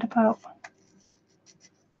said about.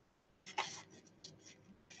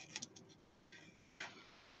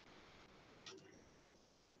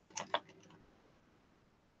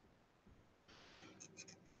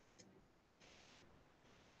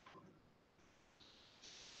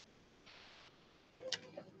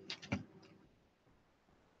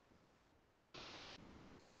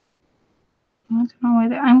 I don't know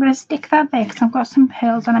whether I'm going to stick that there because I've got some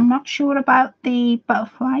pearls and I'm not sure about the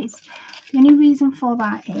butterflies. The only reason for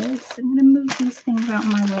that is I'm going to move these things out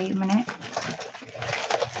of my way a minute.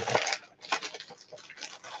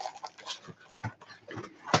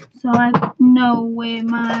 So I know where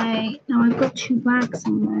my, now I've got two bags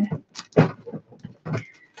somewhere.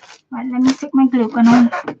 Right, let me stick my glue gun on.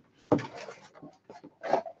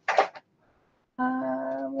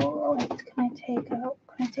 What can I take out?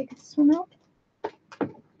 Can I take this one out?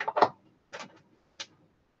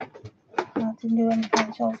 I didn't do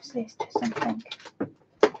anything, so obviously it's just something.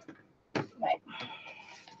 Right.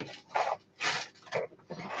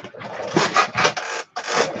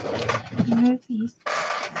 Remove these.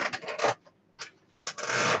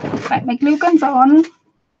 Right, my glue gun's on.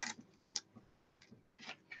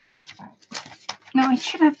 Now I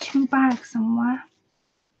should have two bags somewhere.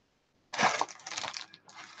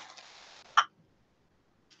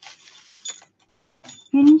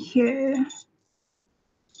 In here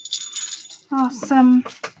are some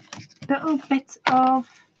little bits of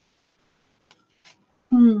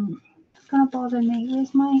it's gonna bother me.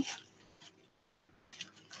 Where's my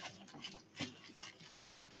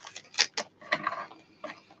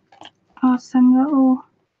some little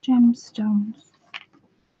gemstones.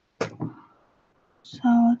 So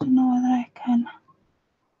I don't know whether I can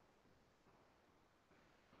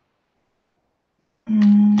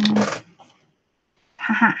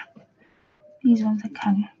haha. These ones I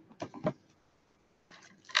can.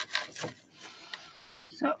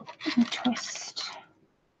 So I twist.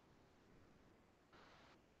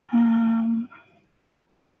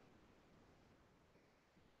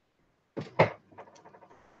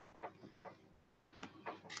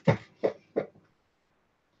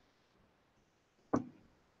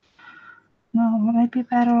 No, would I be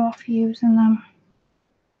better off using them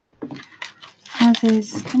as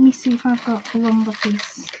is? Let me see if I've got a longer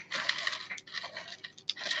piece.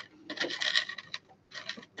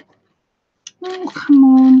 Oh, come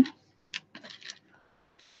on.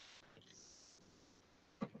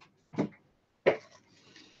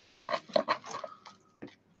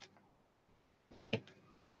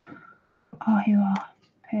 Oh, you are.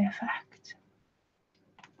 Perfect.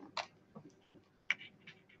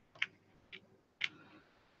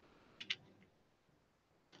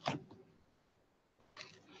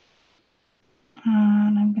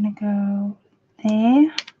 And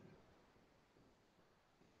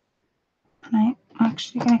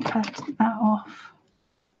actually going to cut that off.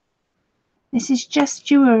 This is just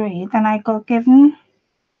jewellery that I got given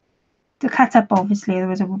to cut up, obviously,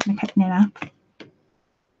 otherwise I wouldn't be cutting it up.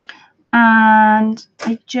 And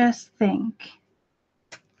I just think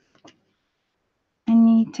I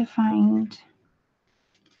need to find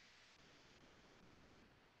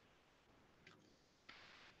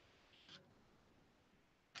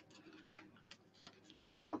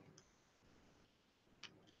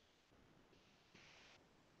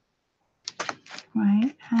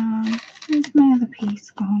right, where's my other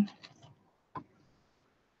piece gone?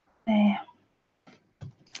 There.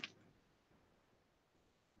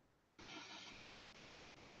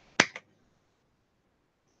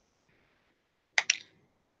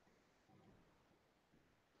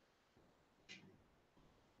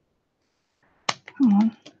 Come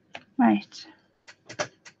on. Right.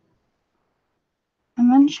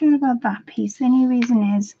 I'm unsure about that piece. The only reason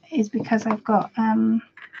is because I've got some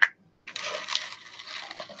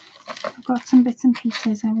bits and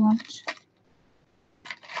pieces I want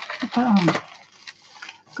to put on.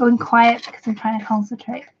 Going quiet because I'm trying to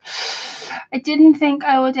concentrate. I didn't think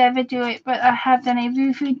I would ever do it, but I have done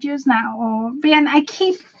every videos now. Or Brian,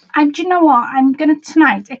 do you know what? I'm gonna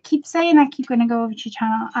tonight. I keep saying I keep gonna go over to your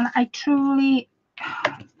channel, and I truly.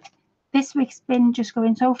 This week's been just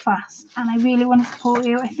going so fast, and I really want to support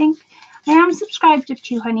you. I think I am subscribed up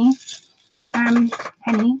to you, honey. Honey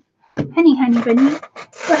bunny.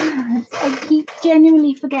 But I keep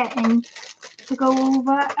genuinely forgetting to go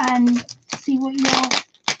over and see what you're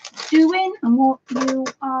doing and what you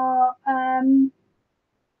are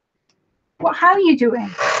how you're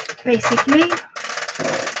doing, basically.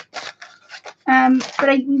 But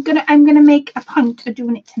I'm gonna make a point of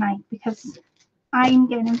doing it tonight because I'm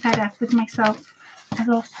getting fed up with myself. I've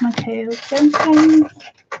lost my tail. I'm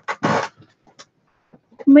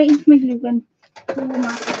waiting for my glue gun.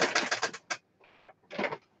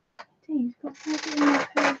 He's got in my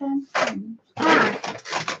tail then.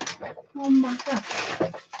 Oh my god.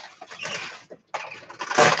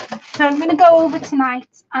 So I'm going to go over tonight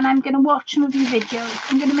and I'm going to watch some of your videos.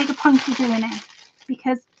 I'm going to make a point of doing it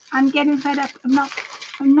because I'm getting fed up. I'm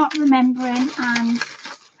not remembering, and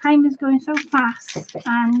time is going so fast,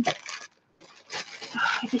 and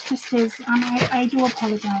it just is. And I do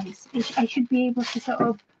apologise. I should be able to sort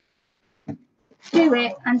of do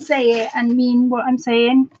it and say it and mean what I'm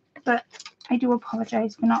saying, but I do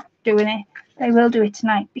apologise for not doing it. I will do it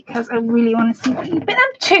tonight because I really want to see what you've been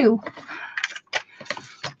up to.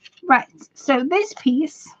 Right, so this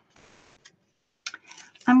piece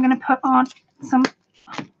I'm going to put on some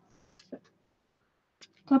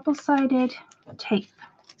double-sided tape.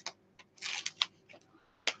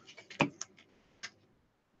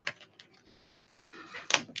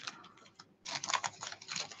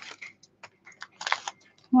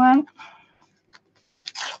 One,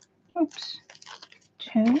 oops,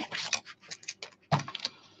 two,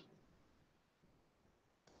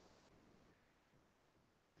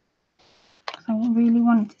 I really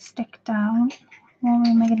want it to stick down. What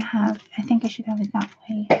am I going to have? I think I should have it that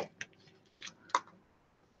way.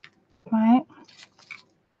 Right.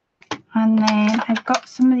 And then I've got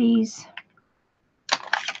some of these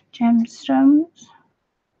gemstones.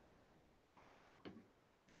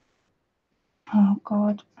 Oh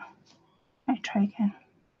God. Let me try again.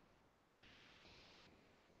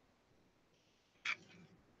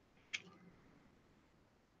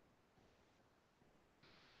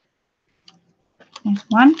 There's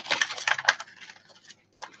one.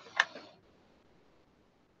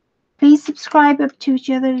 Please subscribe up to each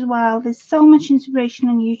other as well. There's so much inspiration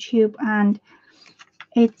on YouTube, and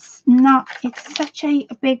it's such a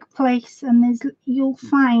big place, and you'll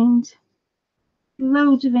find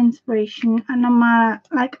loads of inspiration. And no matter,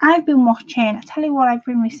 like, I've been watching, I tell you what I've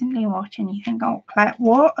been recently watching, you think, oh Claire,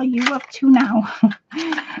 what are you up to now?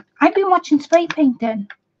 I've been watching spray painting.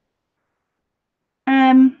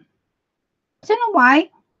 I don't know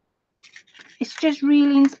why. It's just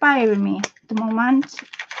really inspiring me at the moment.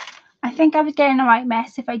 I think I was getting a right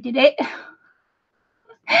mess if I did it.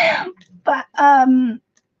 But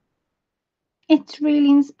it's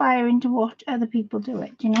really inspiring to watch other people do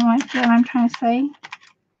it. Do you know what I'm trying to say?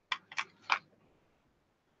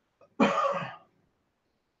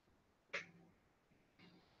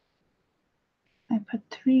 I put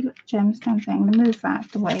 3 gemstones. I'm going to move that out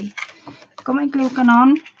of the way. Got my glue gun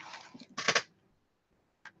on.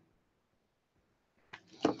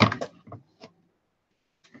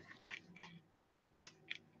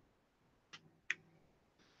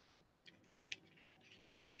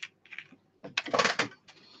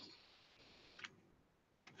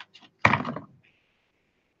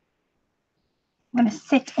 going to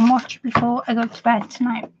sit and watch it before I go to bed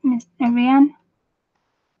tonight, Miss Ariane.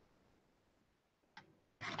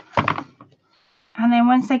 And then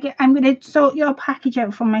once I'm going to sort your package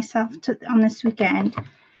out for myself on this weekend,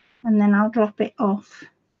 and then I'll drop it off.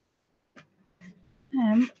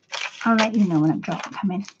 I'll let you know when I'm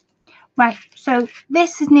coming. Right, so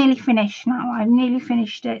this is nearly finished now. I've nearly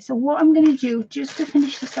finished it. So what I'm going to do, just to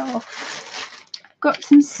finish this off, I've got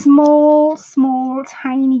some small,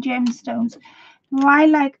 tiny gemstones. Now, I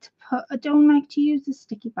don't like to use the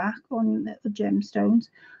sticky back on the gemstones.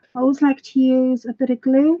 I always like to use a bit of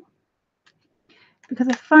glue, because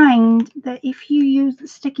I find that if you use the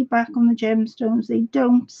sticky back on the gemstones, they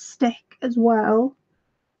don't stick as well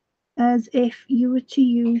as if you were to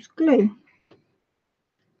use glue.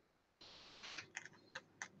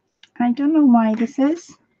 I don't know why this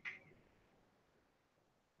is.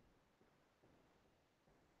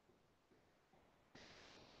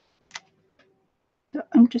 So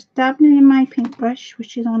I'm just dabbing in my paintbrush,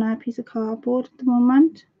 which is on a piece of cardboard at the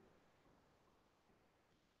moment.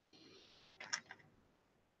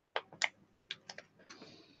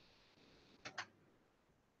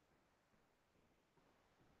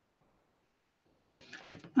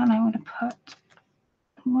 And I'm going to put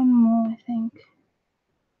one more, I think.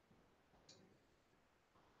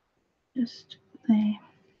 Just there.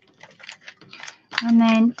 And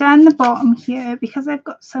then down the bottom here, because I've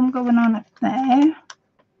got some going on up there,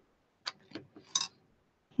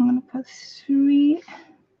 I'm going to put 3.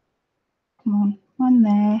 Come on, 1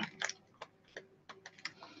 there.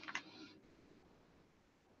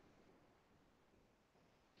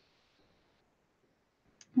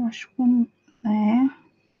 Wash 1 there.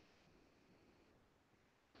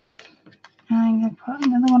 And I'm going to put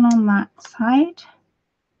another one on that side.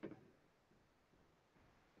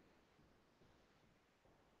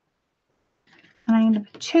 And I'm going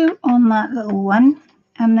to put 2 on that little one.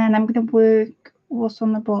 And then I'm going to work what's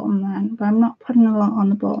on the bottom then. But I'm not putting a lot on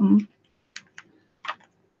the bottom.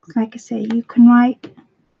 Like I say, you can write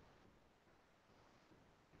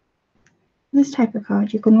this type of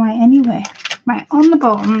card, you can write anywhere. Right, on the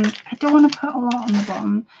bottom, I don't want to put a lot on the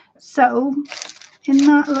bottom. So, in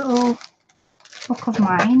that little book of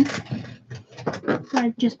mine, that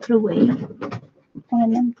I've just put away on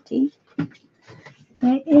an empty,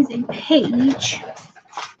 there is a page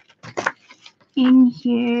in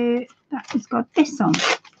here that has got this on.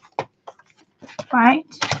 Right?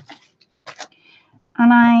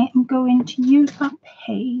 And I am going to use that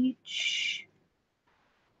page,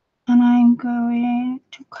 and I'm going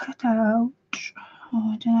to cut out,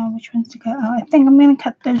 oh, I don't know which ones to cut out. I think I'm going to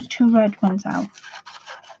cut those 2 red ones out.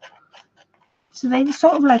 So they're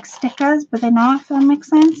sort of like stickers, but they're not, if that makes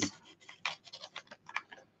sense.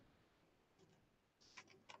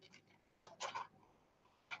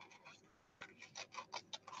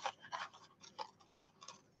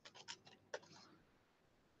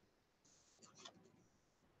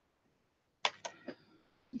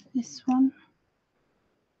 This one.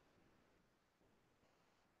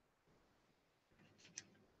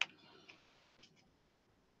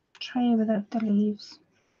 Try it without the leaves.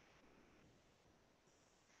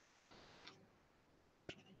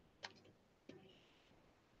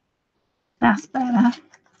 That's better.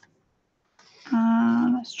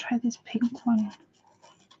 Let's try this pink one.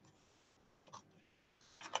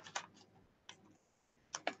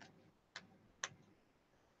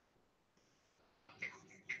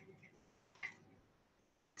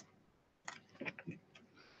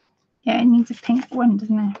 Yeah, it needs a pink one,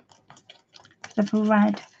 doesn't it? Instead of a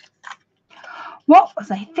red. What was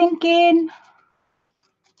I thinking?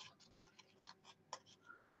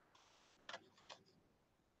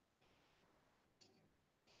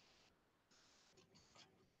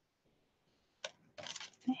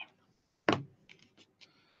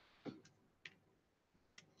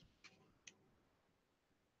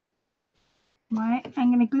 Right,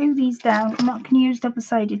 I'm going to glue these down. I'm not going to use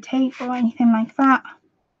double-sided tape or anything like that.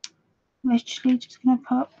 Literally just going to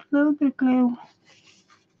put a little bit of glue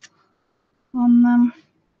on them.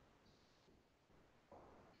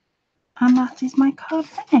 And that is my card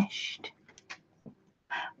finished.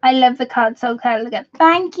 I love the card so elegant.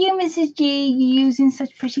 Thank you, Mrs. G. You're using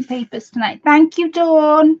such pretty papers tonight. Thank you,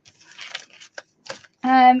 Dawn.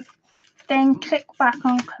 Then click back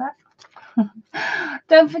on Claire.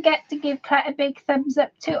 Don't forget to give Claire a big thumbs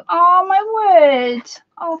up too. Oh, my word.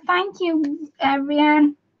 Oh, thank you,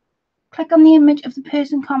 Rianne. Click on the image of the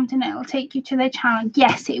person commenting. It will take you to their channel.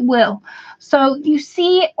 Yes, it will. So you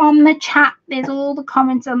see on the chat, there's all the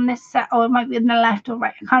comments on this set, or it might be on the left or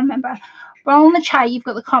right. I can't remember. But on the chat, you've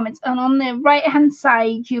got the comments. And on the right-hand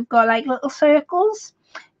side, you've got like little circles.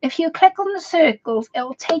 if you click on the circles, it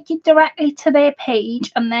will take you directly to their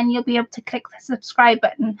page, and then you'll be able to click the subscribe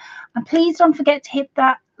button. And please don't forget to hit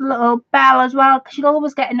that little bell as well, because you'll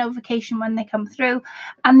always get a notification when they come through.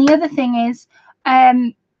 And the other thing is,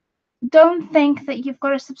 don't think that you've got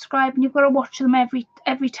to subscribe and you've got to watch them every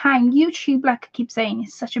time. YouTube, like I keep saying,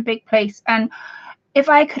 is such a big place, and if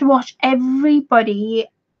I could watch everybody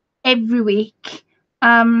every week,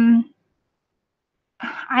 I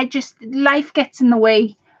just, life gets in the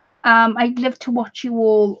way. I'd love to watch you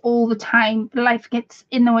all the time, but life gets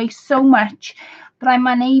in the way so much that I'm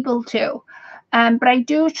unable to. But I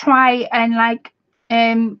do try and like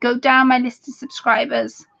go down my list of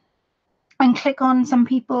subscribers and click on some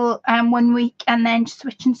people 1 week and then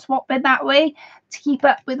switch and swap it that way to keep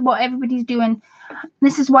up with what everybody's doing.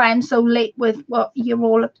 This is why I'm so late with what you're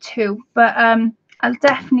all up to. But I'll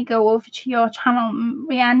definitely go over to your channel,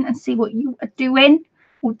 Rianne, and see what you are doing.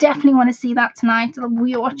 We'll definitely want to see that tonight. I'll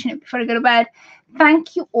be watching it before I go to bed.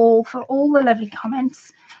 Thank you all for all the lovely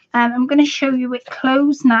comments. I'm going to show you it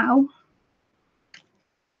closed now.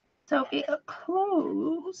 So it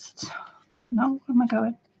closed. No, where am I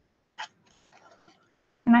going?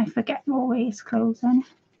 And I forget what way it's closing.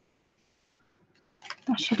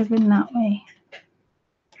 That should have been that way.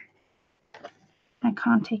 I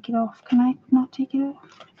can't take it off. Can I not take it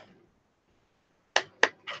off?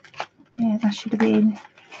 Yeah, that should have been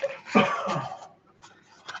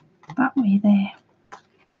that way there.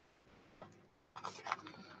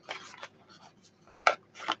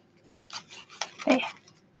 There.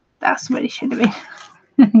 That's what it should have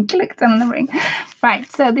been. Clicked on the ring. Right,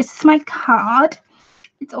 so this is my card.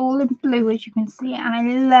 It's all in blue, as you can see, and I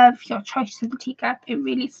love your choice of the teacup. It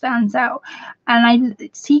really stands out. And I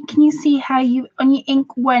see, can you see how you on your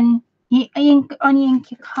ink when you ink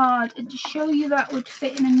your card, and to show you that would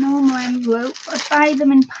fit in a normal envelope. I buy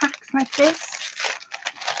them in packs like this,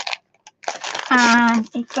 and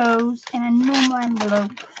it goes in a normal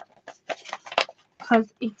envelope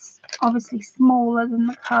because it's obviously smaller than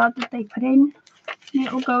the card that they put in.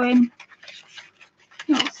 It'll go in.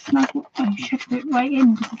 It'll snug. I should put it right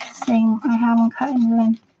in because it's the same. I haven't cut any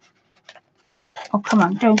length. Oh, come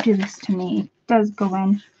on, don't do this to me. It does go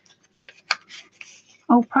in.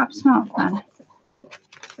 Oh, perhaps not then.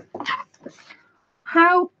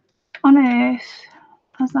 How on earth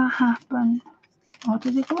has that happened? Or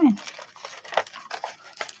did it go in?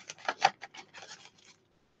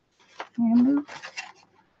 Remove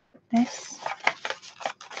this.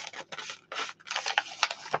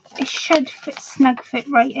 It should fit, snug fit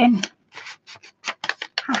right in.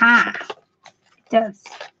 Haha, it does.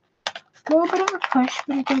 A little bit of a push,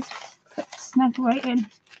 but it does fit snug right in.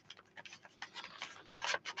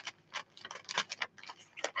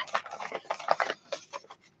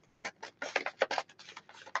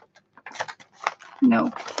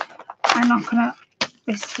 No, I'm not gonna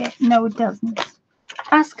risk it. No, it doesn't.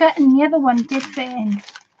 Basket and the other one did fit in.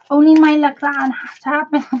 Only my luck that has to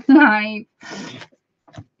happen live.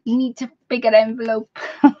 You need to bigger envelope.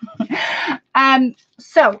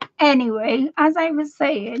 So anyway, as I was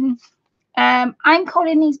saying, I'm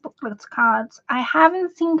calling these booklets cards. I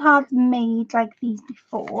haven't seen cards made like these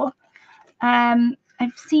before. I've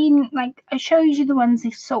seen, like, I showed you the ones I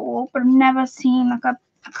saw, but I've never seen like a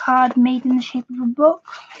card made in the shape of a book.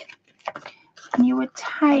 And you would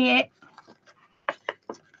tie it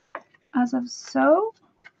as of so.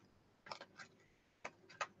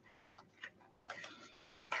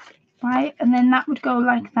 Right, and then that would go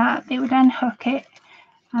like that. They would unhook it,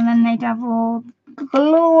 and then they'd have all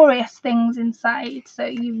glorious things inside. So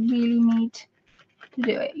you really need to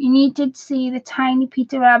do it. You need to see the tiny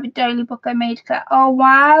Peter Rabbit doily book I made. Oh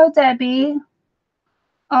wow, Debbie.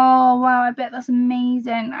 Oh wow, I bet that's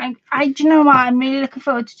amazing. Do you know what? I'm really looking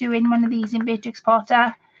forward to doing one of these in Beatrix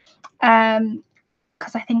Potter.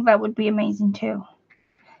 Because I think that would be amazing too.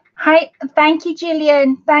 Hi, thank you,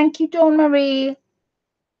 Gillian. Thank you, Dawn Marie.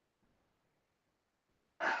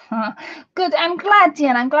 Good. I'm glad,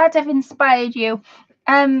 Diane. I'm glad I've inspired you.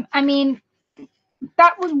 I mean,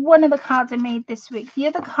 that was one of the cards I made this week. The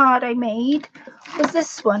other card I made was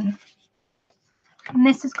this one. And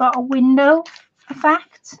this has got a window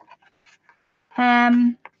effect.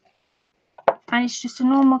 And it's just a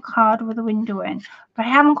normal card with a window in. But I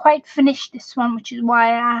haven't quite finished this one, which is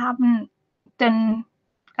why I haven't done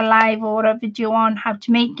a live or a video on how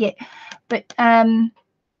to make it. But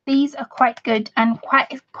these are quite good, and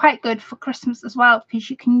quite good for Christmas as well, because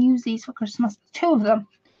you can use these for Christmas, 2 of them.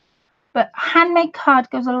 But handmade card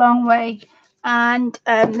goes a long way, and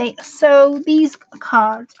so these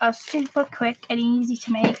cards are super quick and easy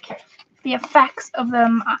to make. The effects of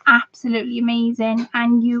them are absolutely amazing,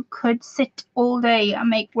 and you could sit all day and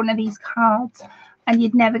make one of these cards and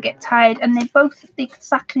you'd never get tired. And they're both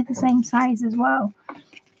exactly the same size as well.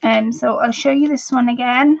 So I'll show you this one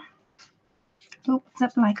again. Opens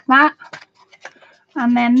up like that,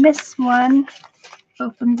 and then this one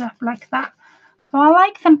opens up like that. So I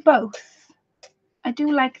like them both. I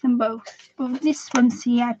do like them both. But with this one,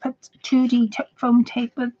 see, I put 2D foam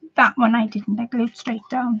tape, but that one I didn't. I glued straight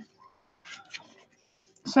down.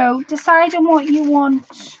 So decide on what you want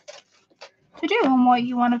to do and what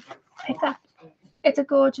you want to pick up. It's a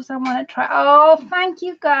gorgeous. I want to try. Oh, thank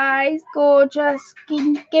you guys. Gorgeous.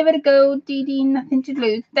 Give it a go, Dee Dee. Nothing to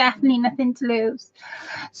lose. Definitely nothing to lose.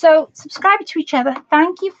 So subscribe to each other.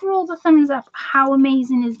 Thank you for all the thumbs up. How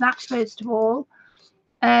amazing is that, first of all?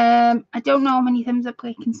 I don't know how many thumbs up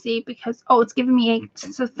I can see because, oh, it's giving me 8.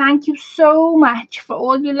 So thank you so much for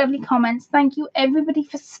all your lovely comments. Thank you everybody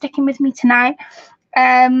for sticking with me tonight.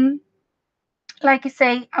 Like I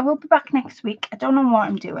say, I will be back next week. I don't know what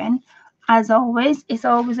I'm doing. As always, it's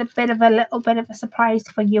always a little bit of a surprise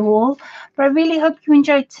for you all. But I really hope you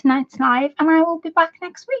enjoyed tonight's live, and I will be back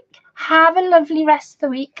next week. Have a lovely rest of the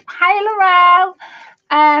week. Hi, Laurel.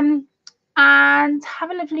 And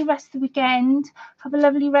have a lovely rest of the weekend. Have a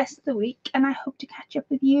lovely rest of the week, and I hope to catch up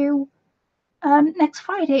with you next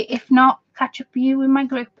Friday. If not, catch up with you in my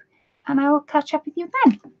group, and I will catch up with you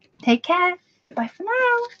then. Take care. Bye for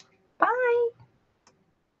now. Bye.